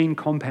quarantine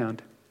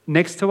compound.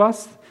 Next to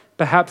us,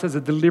 perhaps as a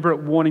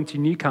deliberate warning to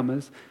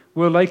newcomers,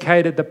 were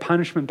located the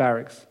punishment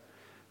barracks.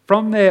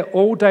 From there,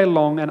 all day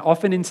long and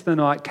often into the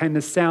night, came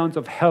the sounds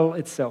of hell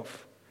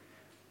itself.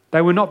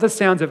 They were not the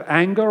sounds of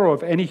anger or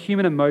of any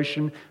human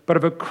emotion, but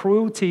of a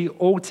cruelty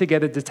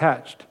altogether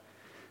detached.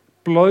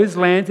 Blows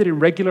landed in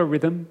regular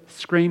rhythm,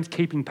 screams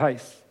keeping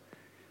pace.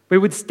 We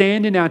would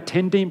stand in our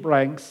 10 deep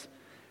ranks,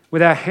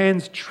 with our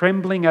hands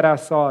trembling at our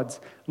sides,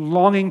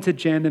 longing to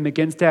jam them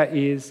against our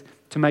ears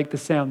to make the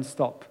sound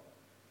stop.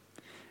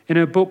 In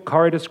her book,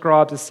 Corrie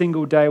describes a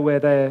single day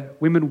where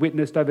women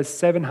witnessed over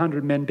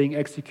 700 men being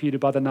executed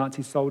by the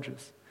Nazi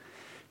soldiers.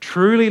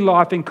 Truly,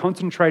 life in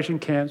concentration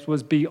camps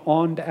was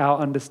beyond our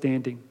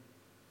understanding.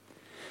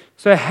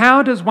 So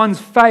how does one's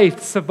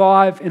faith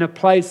survive in a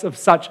place of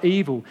such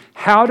evil?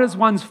 How does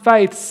one's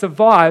faith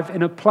survive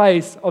in a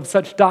place of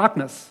such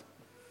darkness?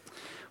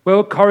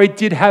 Well, Corrie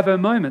did have her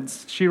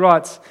moments. She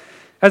writes,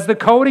 as the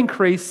cold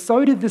increased,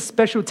 so did the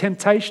special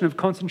temptation of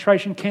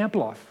concentration camp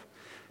life,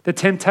 the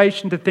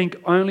temptation to think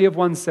only of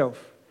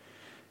oneself.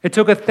 It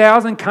took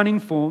 1,000 cunning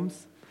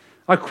forms.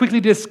 I quickly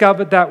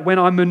discovered that when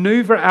I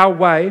maneuver our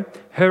way,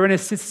 her and her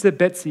sister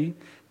Betsy,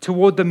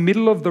 toward the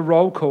middle of the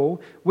roll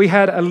call, we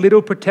had a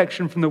little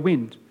protection from the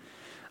wind.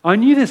 I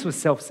knew this was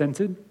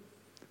self-centered.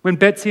 When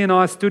Betsy and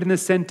I stood in the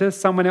center,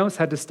 someone else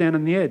had to stand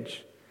on the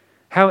edge.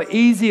 How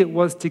easy it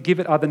was to give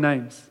it other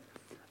names.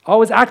 I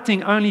was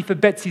acting only for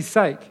Betsy's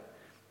sake.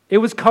 It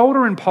was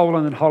colder in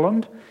Poland and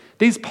Holland.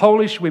 These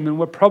Polish women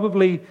were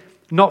probably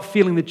not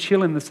feeling the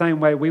chill in the same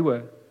way we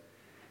were.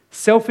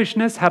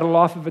 Selfishness had a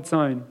life of its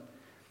own.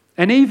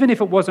 And even if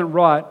it wasn't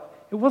right,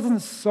 it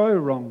wasn't so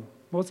wrong,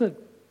 was it?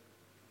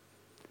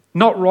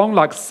 Not wrong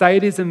like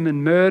sadism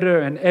and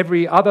murder and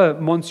every other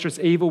monstrous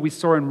evil we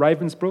saw in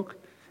Ravensbrück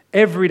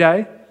every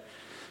day.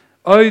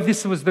 Oh,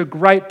 this was the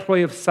great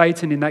ploy of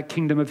Satan in that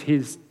kingdom of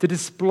his, to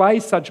display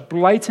such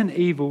blatant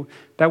evil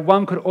that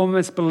one could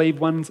almost believe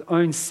one's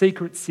own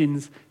secret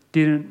sins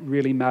didn't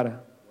really matter.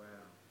 Wow.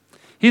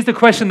 Here's the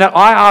question that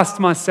I asked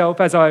myself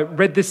as I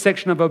read this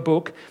section of a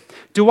book.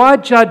 Do I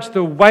judge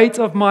the weight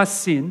of my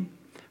sin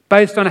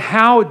based on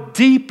how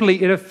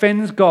deeply it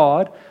offends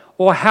God,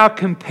 or how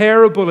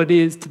comparable it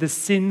is to the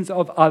sins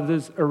of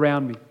others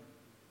around me?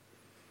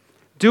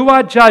 Do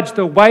I judge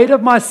the weight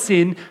of my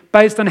sin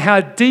based on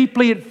how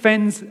deeply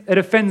it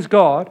offends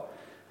God,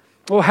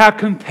 or how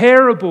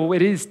comparable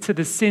it is to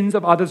the sins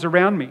of others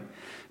around me?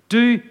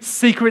 Do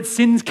secret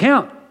sins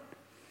count?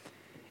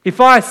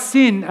 If I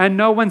sin and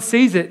no one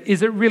sees it,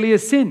 is it really a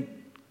sin?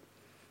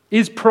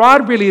 Is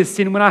pride really a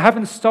sin when I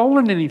haven't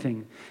stolen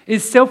anything?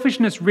 Is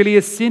selfishness really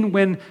a sin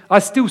when I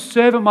still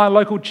serve at my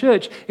local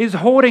church? Is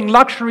hoarding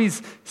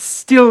luxuries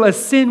still a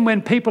sin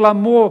when people are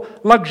more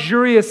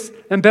luxurious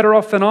and better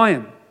off than I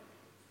am?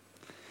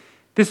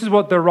 This is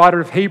what the writer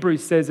of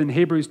Hebrews says in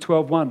Hebrews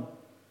 12:1.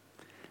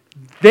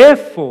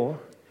 Therefore,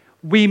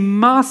 we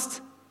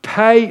must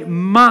pay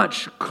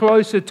much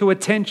closer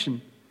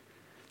attention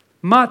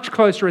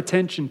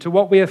to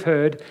what we have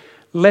heard,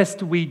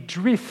 lest we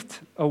drift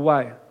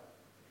away.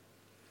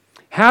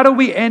 How do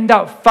we end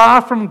up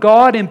far from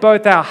God in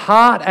both our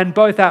heart and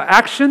both our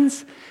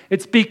actions?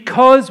 It's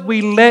because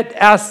we let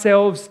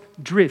ourselves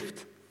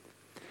drift.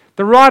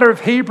 The writer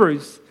of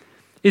Hebrews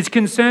is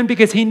concerned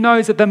because he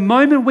knows that the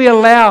moment we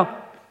allow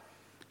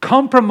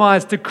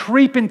compromise to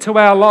creep into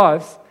our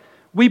lives,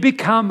 we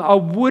become a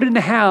wooden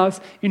house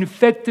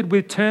infected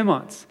with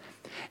termites.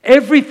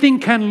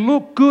 Everything can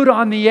look good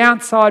on the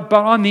outside,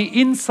 but on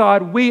the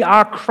inside, we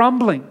are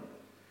crumbling.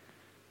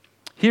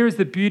 Here is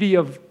the beauty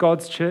of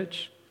God's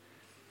church.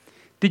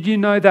 Did you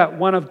know that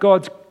one of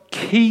God's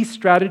key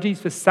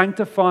strategies for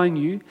sanctifying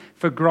you,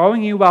 for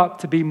growing you up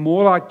to be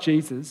more like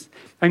Jesus,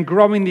 and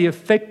growing the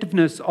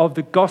effectiveness of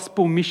the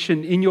gospel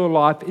mission in your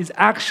life is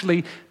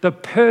actually the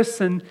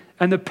person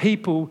and the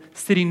people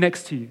sitting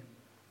next to you?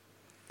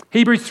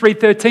 Hebrews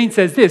 3:13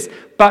 says this,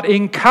 but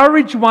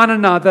encourage one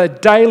another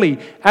daily,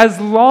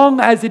 as long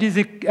as it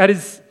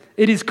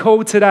is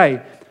called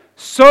today,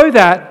 so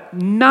that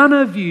none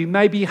of you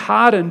may be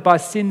hardened by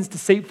sin's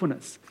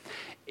deceitfulness.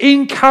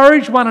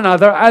 Encourage one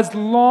another as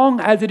long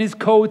as it is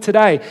called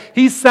today.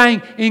 He's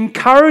saying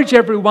encourage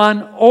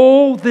everyone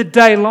all the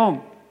day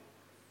long.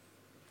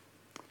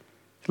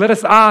 Let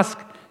us ask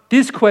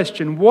this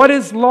question: what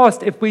is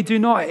lost if we do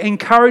not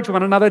encourage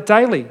one another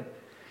daily?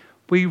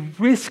 We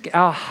risk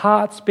our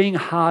hearts being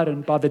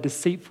hardened by the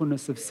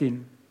deceitfulness of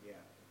sin.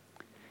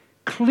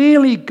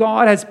 Clearly,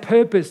 God has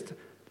purposed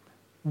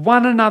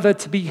one another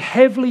to be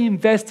heavily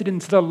invested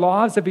into the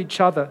lives of each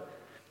other,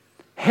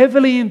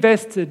 heavily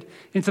invested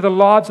into the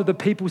lives of the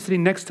people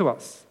sitting next to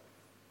us.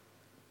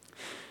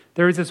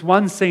 There is this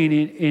one scene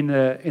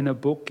in a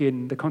book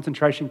in the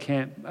concentration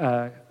camp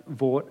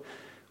Vought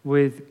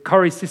with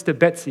Corrie's sister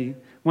Betsy,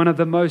 one of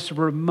the most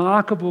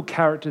remarkable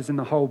characters in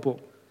the whole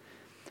book,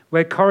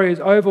 where Corrie is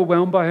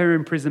overwhelmed by her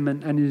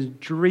imprisonment and is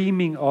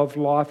dreaming of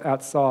life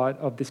outside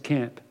of this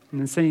camp.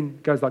 And the scene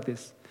goes like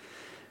this.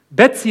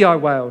 Betsy, I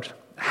wailed,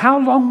 how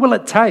long will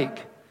it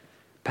take?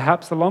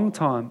 Perhaps a long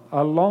time,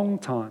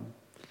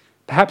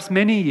 perhaps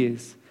many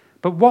years.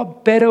 But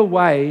what better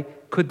way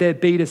could there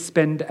be to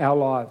spend our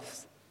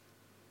lives?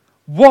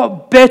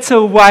 What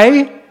better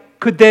way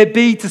could there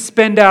be to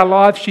spend our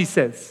lives, she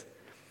says.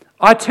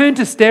 I turned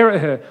to stare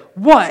at her.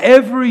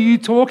 Whatever are you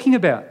talking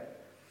about?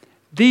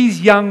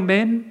 These young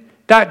men,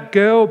 that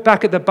girl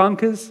back at the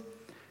bunkers.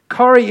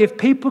 Corrie, if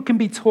people can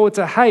be taught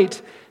to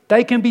hate,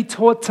 they can be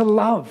taught to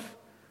love.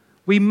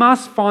 We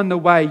must find the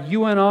way,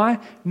 you and I,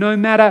 no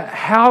matter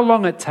how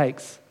long it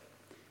takes.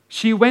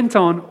 She went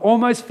on,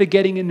 almost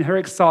forgetting in her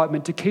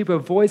excitement to keep her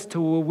voice to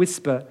a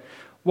whisper,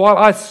 while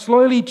I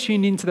slowly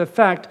tuned into the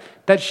fact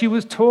that she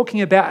was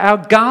talking about our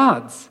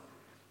guards.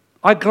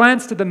 I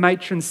glanced at the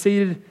matron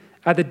seated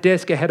at the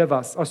desk ahead of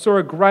us. I saw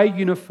a grey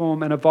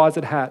uniform and a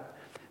visored hat.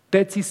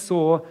 Betsy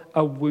saw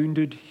a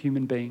wounded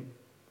human being.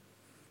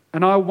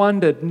 And I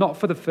wondered, not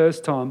for the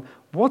first time,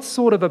 what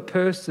sort of a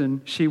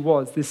person she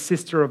was, this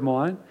sister of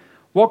mine.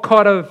 What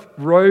kind of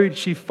road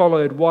she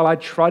followed while I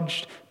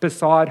trudged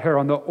beside her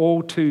on the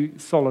all too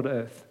solid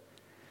earth.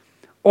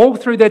 All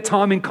through their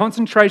time in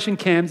concentration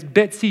camps,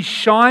 Betsy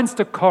shines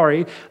to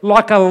Corrie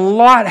like a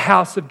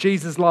lighthouse of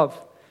Jesus' love.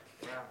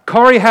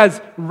 Corrie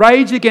has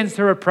rage against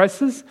her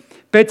oppressors.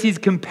 Betsy is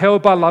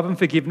compelled by love and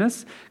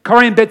forgiveness.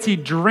 Corrie and Betsy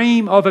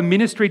dream of a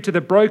ministry to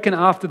the broken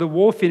after the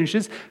war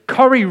finishes.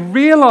 Corrie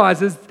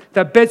realizes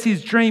that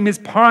Betsy's dream is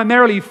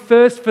primarily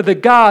first for the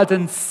guards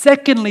and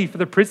secondly for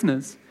the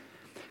prisoners.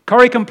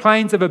 Corrie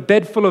complains of a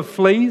bed full of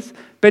fleas.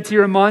 Betsy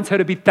reminds her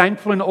to be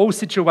thankful in all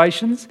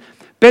situations.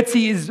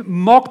 Betsy is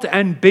mocked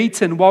and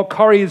beaten while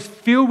Corrie is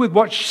filled with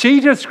what she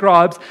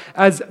describes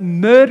as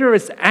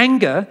murderous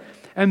anger,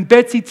 and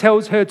Betsy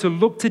tells her to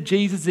look to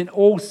Jesus in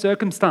all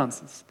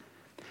circumstances.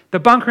 The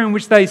bunker in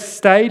which they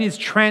stayed is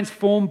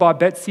transformed by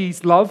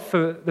Betsy's love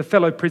for the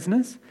fellow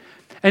prisoners.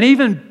 And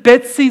even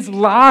Betsy's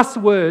last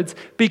words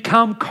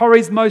become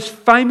Corrie's most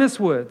famous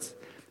words.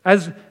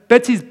 As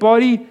Betsy's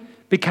body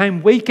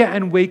became weaker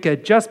and weaker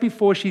just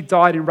before she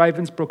died in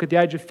Ravensbrück at the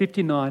age of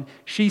 59,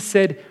 she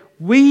said,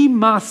 we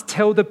must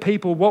tell the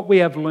people what we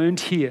have learned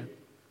here.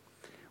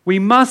 We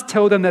must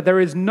tell them that there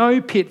is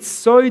no pit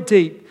so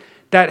deep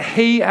that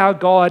He, our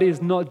God,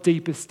 is not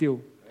deeper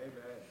still. Amen.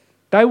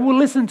 They will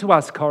listen to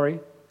us, Corrie,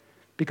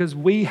 because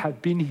we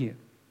have been here.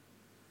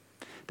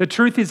 The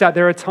truth is that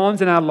there are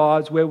times in our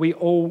lives where we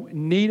all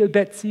need a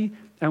Betsy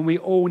and we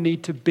all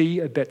need to be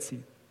a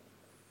Betsy.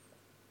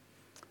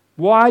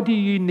 Why do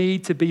you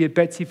need to be a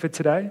Betsy for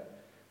today?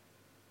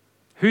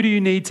 Who do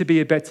you need to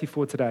be a Betsy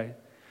for today?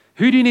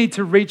 Who do you need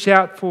to reach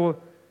out for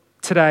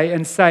today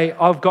and say,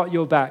 I've got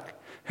your back?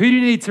 Who do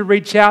you need to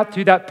reach out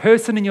to, that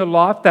person in your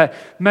life that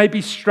may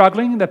be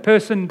struggling, the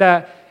person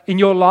that in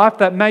your life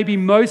that maybe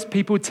most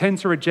people tend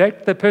to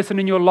reject, the person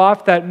in your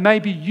life that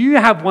maybe you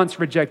have once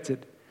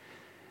rejected?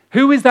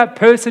 Who is that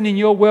person in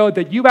your world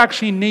that you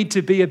actually need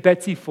to be a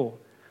Betsy for?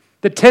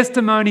 The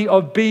testimony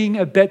of being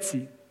a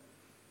Betsy.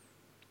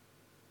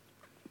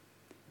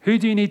 Who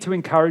do you need to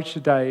encourage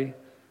today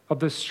of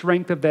the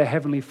strength of their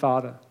Heavenly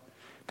Father?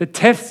 The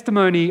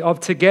testimony of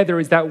together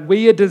is that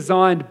we are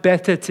designed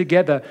better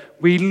together.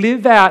 We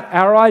live out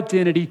our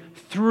identity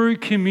through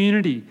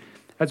community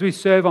as we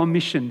serve on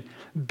mission.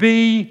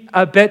 Be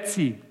a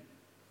Betsy.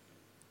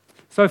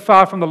 So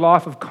far from the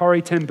life of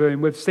Corrie ten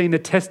Boom, we've seen the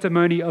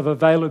testimony of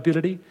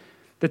availability,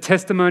 the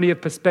testimony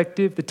of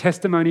perspective, the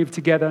testimony of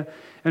together,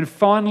 and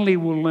finally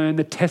we'll learn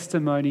the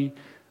testimony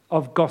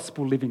of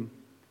gospel living.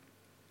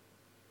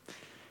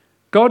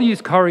 God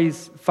used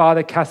Corrie's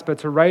father, Caspar,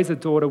 to raise a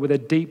daughter with a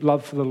deep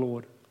love for the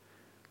Lord.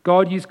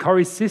 God used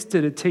Corrie's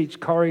sister to teach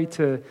Corrie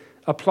to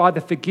apply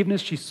the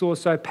forgiveness she saw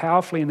so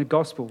powerfully in the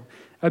gospel.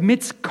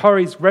 Amidst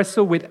Corrie's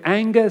wrestle with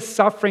anger,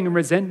 suffering, and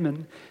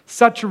resentment,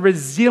 such a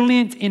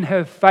resilience in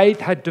her faith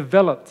had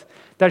developed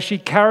that she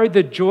carried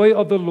the joy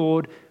of the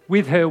Lord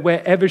with her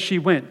wherever she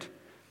went.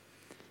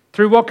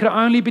 Through what could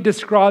only be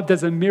described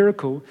as a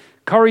miracle,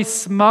 Corrie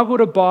smuggled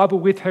a Bible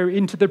with her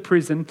into the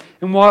prison,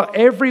 and while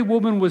every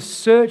woman was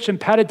searched and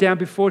patted down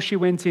before she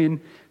went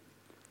in,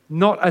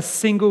 not a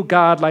single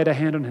guard laid a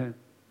hand on her.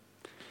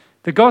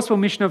 The gospel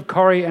mission of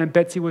Corrie and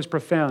Betsy was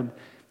profound.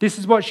 This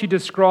is what she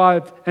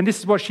described as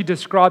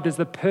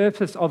the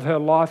purpose of her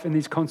life in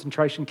these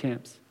concentration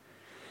camps.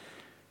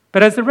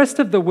 But as the rest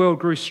of the world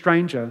grew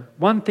stranger,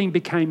 one thing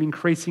became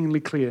increasingly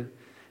clear,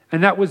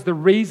 and that was the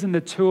reason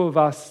the two of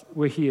us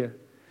were here.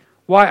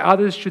 Why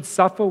others should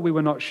suffer, we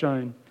were not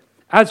shown.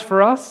 As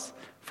for us,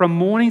 from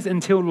mornings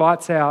until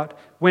lights out,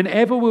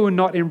 whenever we were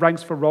not in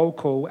ranks for roll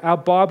call, our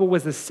Bible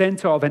was the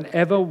center of an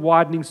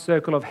ever-widening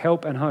circle of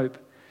help and hope.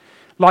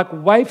 Like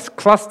waifs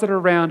clustered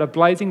around a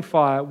blazing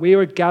fire, we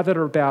were gathered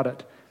about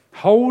it,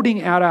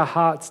 holding out our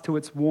hearts to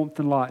its warmth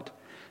and light.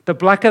 The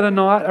blacker the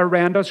night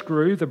around us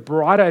grew, the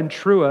brighter and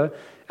truer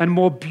and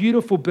more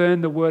beautiful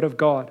burned the word of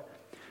God.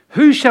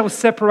 Who shall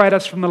separate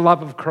us from the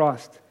love of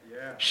Christ?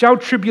 Shall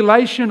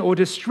tribulation or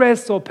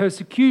distress or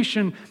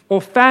persecution or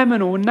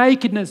famine or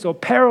nakedness or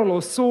peril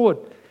or sword?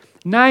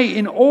 Nay,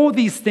 in all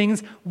these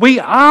things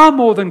we are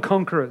more than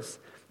conquerors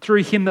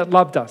through him that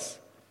loved us.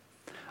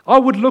 I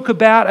would look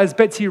about, as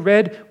Betsy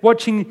read,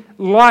 watching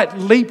light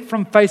leap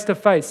from face to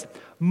face.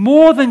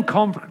 More than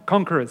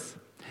conquerors.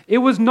 It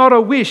was not a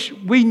wish.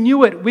 We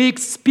knew it. We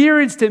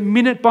experienced it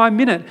minute by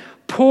minute.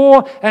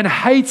 Poor and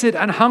hated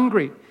and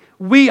hungry.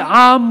 We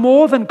are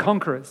more than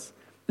conquerors.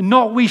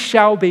 Not we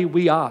shall be,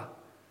 we are.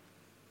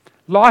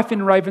 Life in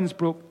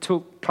Ravensbrook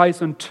took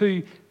place on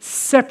two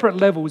separate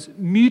levels,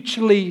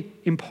 mutually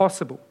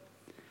impossible.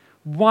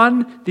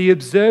 One, the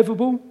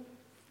observable,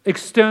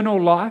 external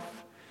life,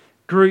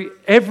 grew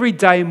every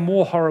day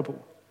more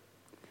horrible.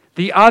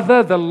 The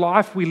other, the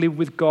life we live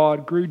with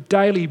God, grew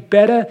daily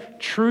better,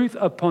 truth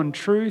upon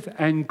truth,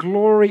 and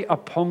glory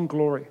upon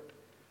glory.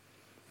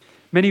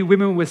 Many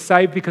women were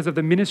saved because of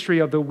the ministry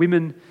of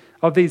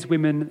these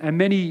women, and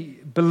many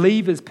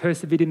believers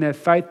persevered in their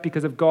faith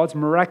because of God's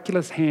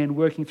miraculous hand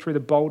working through the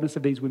boldness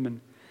of these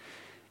women.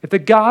 If the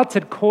guards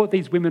had caught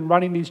these women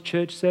running these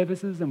church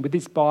services and with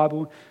this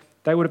Bible,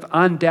 they would have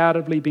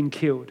undoubtedly been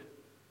killed.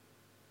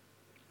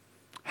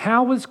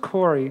 How was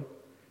Corrie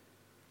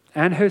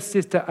and her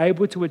sister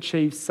able to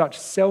achieve such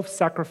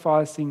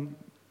self-sacrificing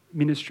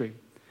ministry?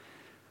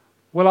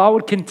 Well, I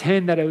would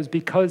contend that it was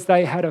because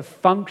they had a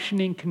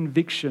functioning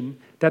conviction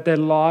that their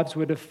lives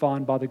were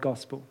defined by the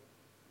gospel.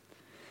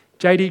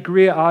 J.D.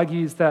 Greer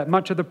argues that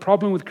much of the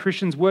problem with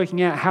Christians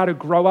working out how to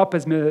grow up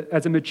as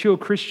a mature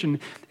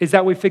Christian is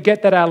that we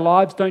forget that our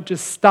lives don't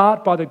just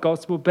start by the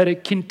gospel, but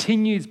it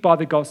continues by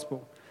the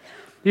gospel.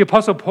 The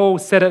Apostle Paul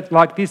said it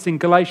like this in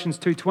Galatians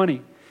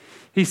 2:20.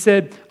 He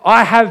said,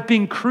 I have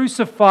been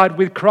crucified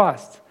with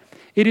Christ.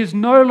 It is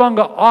no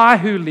longer I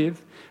who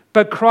live,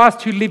 but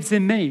Christ who lives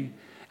in me.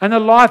 And the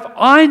life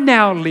I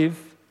now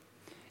live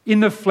in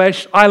the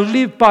flesh, I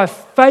live by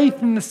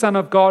faith in the Son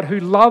of God who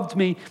loved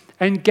me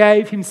and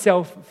gave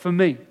himself for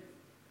me.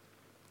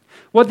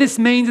 What this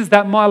means is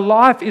that my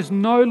life is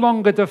no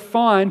longer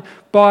defined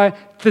by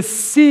the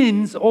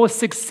sins or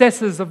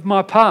successes of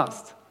my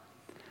past.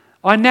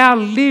 I now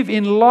live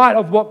in light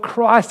of what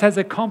Christ has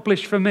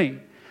accomplished for me.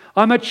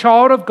 I'm a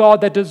child of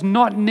God that does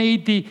not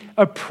need the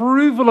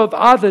approval of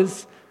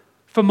others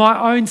for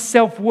my own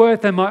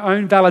self-worth and my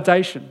own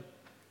validation.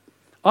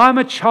 I'm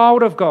a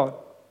child of God.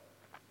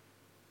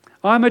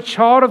 I'm a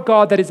child of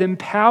God that is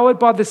empowered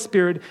by the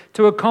Spirit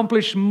to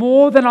accomplish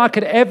more than I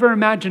could ever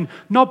imagine,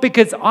 not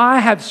because I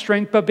have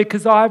strength, but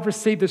because I have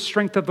received the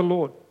strength of the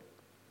Lord.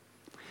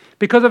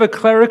 Because of a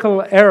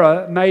clerical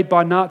error made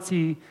by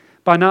Nazis,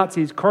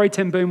 Corrie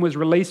ten Boom was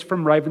released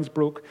from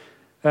Ravensbrück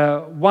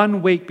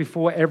 1 week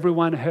before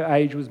everyone her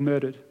age was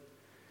murdered.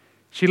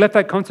 She left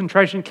that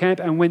concentration camp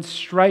and went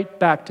straight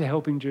back to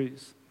helping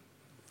Jews.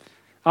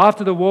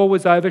 After the war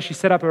was over, she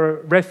set up a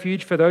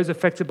refuge for those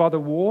affected by the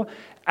war,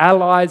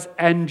 Allies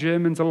and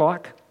Germans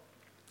alike.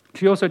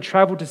 She also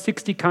travelled to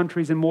 60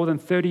 countries in more than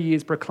 30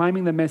 years,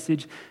 proclaiming the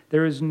message,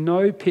 there is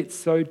no pit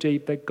so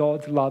deep that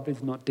God's love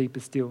is not deeper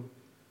still.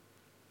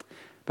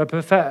 But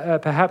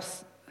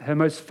perhaps her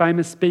most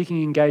famous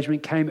speaking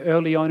engagement came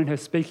early on in her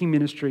speaking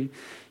ministry.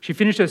 She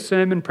finished her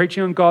sermon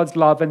preaching on God's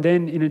love, and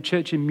then in a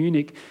church in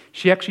Munich,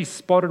 she actually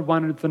spotted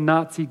one of the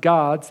Nazi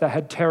guards that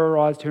had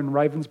terrorised her in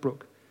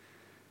Ravensbrück.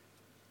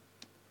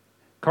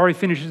 Corrie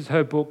finishes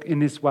her book in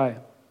this way.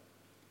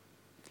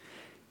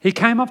 He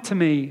came up to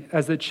me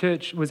as the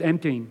church was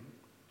emptying,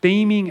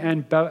 beaming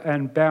and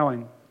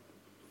bowing.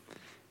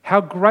 How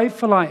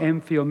grateful I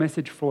am for your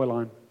message,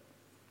 Fräulein,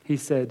 he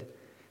said.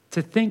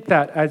 To think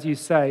that, as you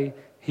say,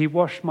 he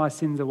washed my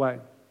sins away.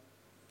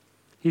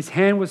 His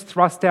hand was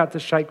thrust out to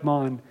shake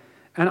mine,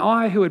 and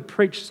I, who had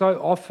preached so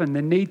often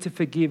the need to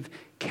forgive,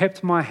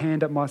 kept my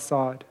hand at my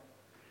side.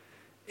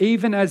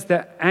 Even as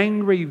the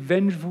angry,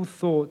 vengeful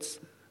thoughts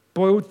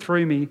boiled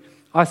through me,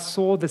 I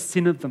saw the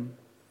sin of them.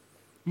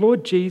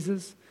 Lord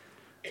Jesus,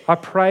 I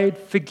prayed,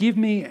 forgive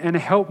me and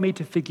help me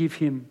to forgive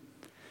him.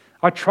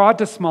 I tried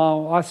to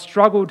smile. I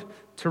struggled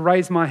to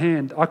raise my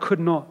hand. I could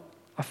not.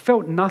 I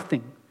felt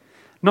nothing,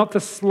 not the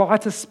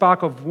slightest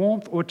spark of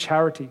warmth or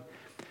charity.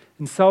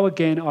 And so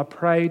again, I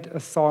prayed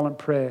a silent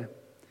prayer.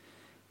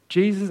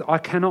 Jesus, I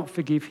cannot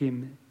forgive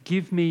him.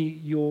 Give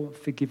me your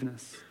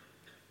forgiveness.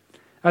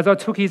 As I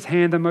took his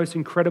hand, the most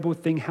incredible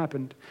thing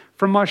happened.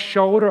 From my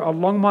shoulder,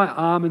 along my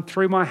arm, and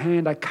through my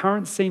hand, a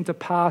current seemed to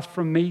pass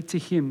from me to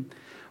him,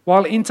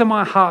 while into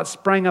my heart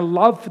sprang a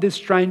love for this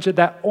stranger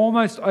that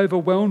almost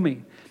overwhelmed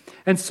me.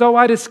 And so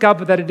I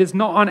discovered that it is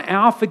not on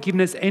our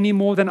forgiveness any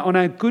more than on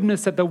our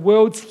goodness that the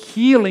world's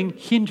healing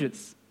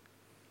hinges,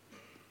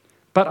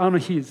 but on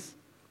his.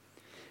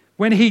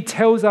 When he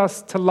tells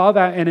us to love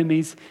our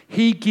enemies,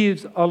 he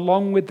gives,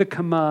 along with the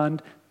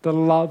command, the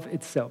love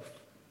itself.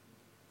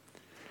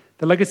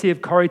 The legacy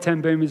of Corrie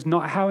ten Boom is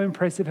not how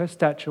impressive her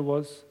stature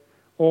was,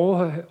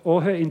 or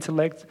her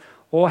intellect,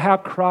 or how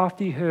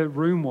crafty her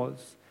room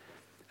was.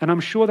 And I'm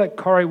sure that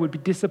Corrie would be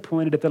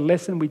disappointed if the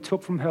lesson we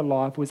took from her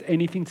life was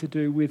anything to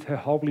do with her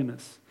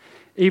holiness,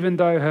 even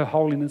though her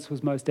holiness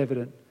was most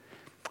evident.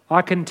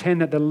 I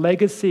contend that the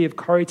legacy of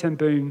Corrie ten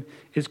Boom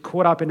is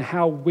caught up in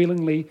how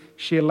willingly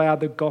she allowed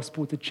the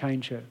gospel to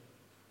change her.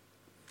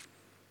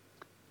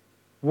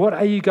 What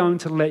are you going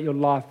to let your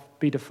life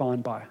be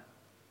defined by?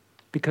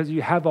 Because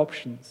you have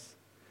options.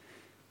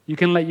 You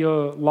can let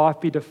your life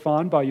be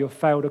defined by your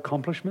failed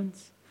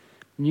accomplishments,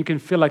 and you can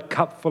fill a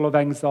cup full of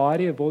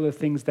anxiety of all the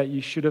things that you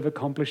should have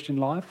accomplished in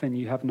life and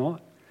you have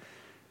not,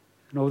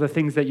 and all the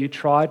things that you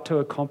tried to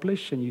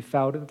accomplish and you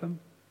failed at them.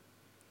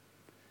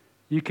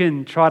 You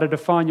can try to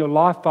define your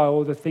life by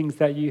all the things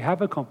that you have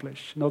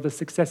accomplished and all the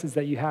successes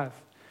that you have.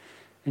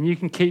 And you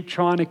can keep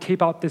trying to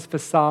keep up this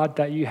facade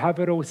that you have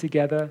it all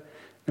together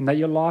and that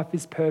your life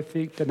is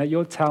perfect and that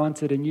you're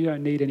talented and you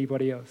don't need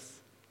anybody else.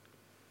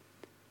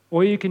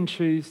 Or you can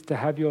choose to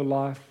have your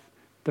life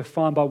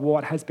defined by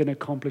what has been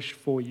accomplished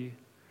for you.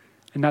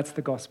 And that's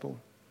the gospel.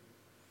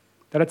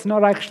 That it's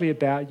not actually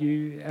about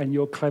you and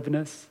your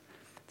cleverness.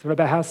 It's not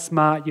about how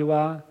smart you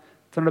are.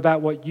 It's not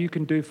about what you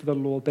can do for the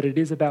Lord, but it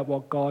is about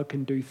what God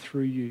can do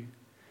through you.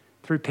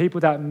 Through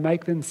people that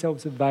make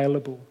themselves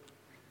available.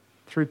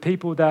 Through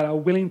people that are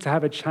willing to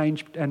have a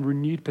changed and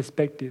renewed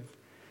perspective.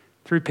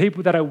 Through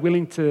people that are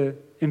willing to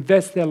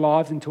invest their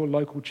lives into a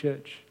local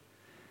church.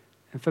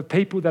 And for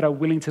people that are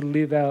willing to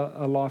live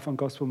a life on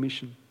gospel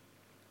mission.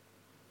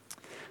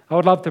 I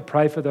would love to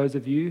pray for those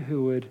of you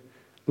who would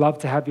love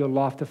to have your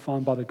life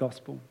defined by the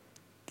gospel.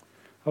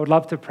 I would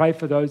love to pray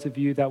for those of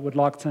you that would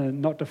like to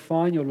not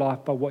define your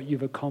life by what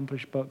you've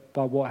accomplished, but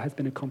by what has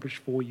been accomplished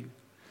for you.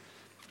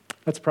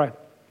 Let's pray.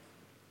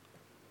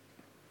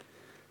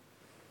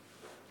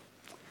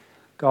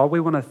 God, we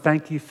want to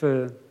thank you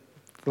for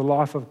the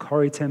life of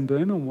Corrie ten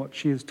Boom and what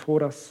she has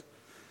taught us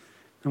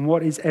and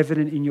what is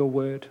evident in your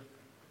word.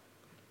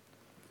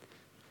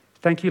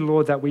 Thank you,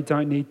 Lord, that we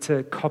don't need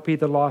to copy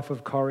the life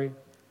of Corrie.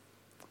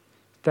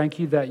 Thank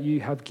you that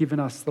you have given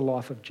us the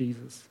life of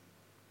Jesus.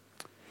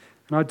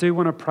 And I do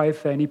want to pray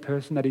for any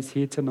person that is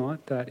here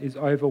tonight that is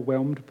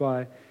overwhelmed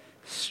by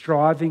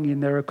striving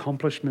in their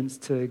accomplishments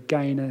to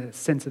gain a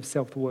sense of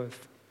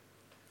self-worth.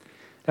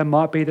 That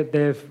might be that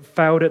they've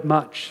failed at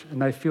much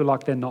and they feel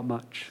like they're not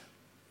much.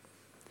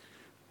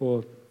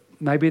 Or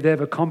maybe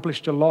they've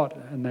accomplished a lot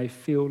and they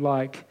feel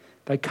like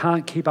they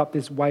can't keep up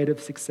this weight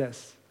of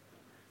success.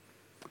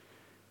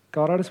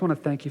 God, I just want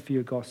to thank you for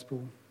your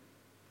gospel.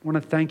 I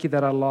want to thank you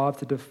that our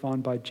lives are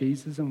defined by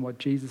Jesus and what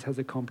Jesus has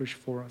accomplished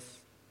for us.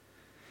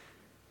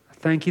 I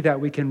Thank you that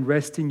we can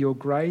rest in your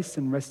grace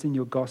and rest in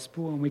your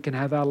gospel, and we can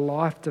have our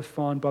life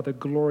defined by the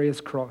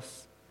glorious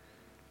cross.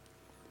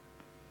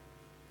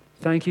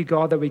 Thank you,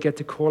 God, that we get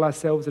to call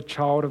ourselves a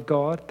child of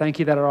God. Thank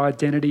you that our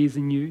identity is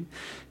in you.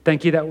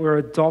 Thank you that we're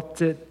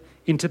adopted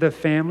into the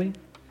family.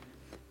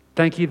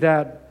 Thank you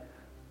that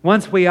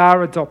once we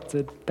are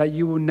adopted, that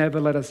you will never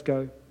let us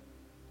go.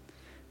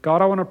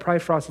 God, I want to pray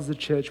for us as a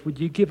church. Would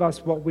you give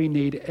us what we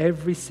need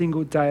every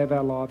single day of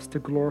our lives to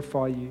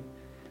glorify you?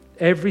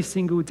 Every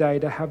single day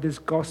to have this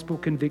gospel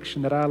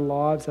conviction that our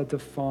lives are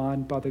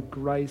defined by the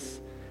grace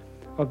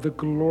of the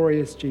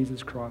glorious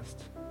Jesus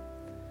Christ.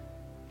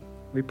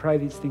 We pray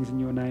these things in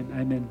your name.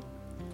 Amen.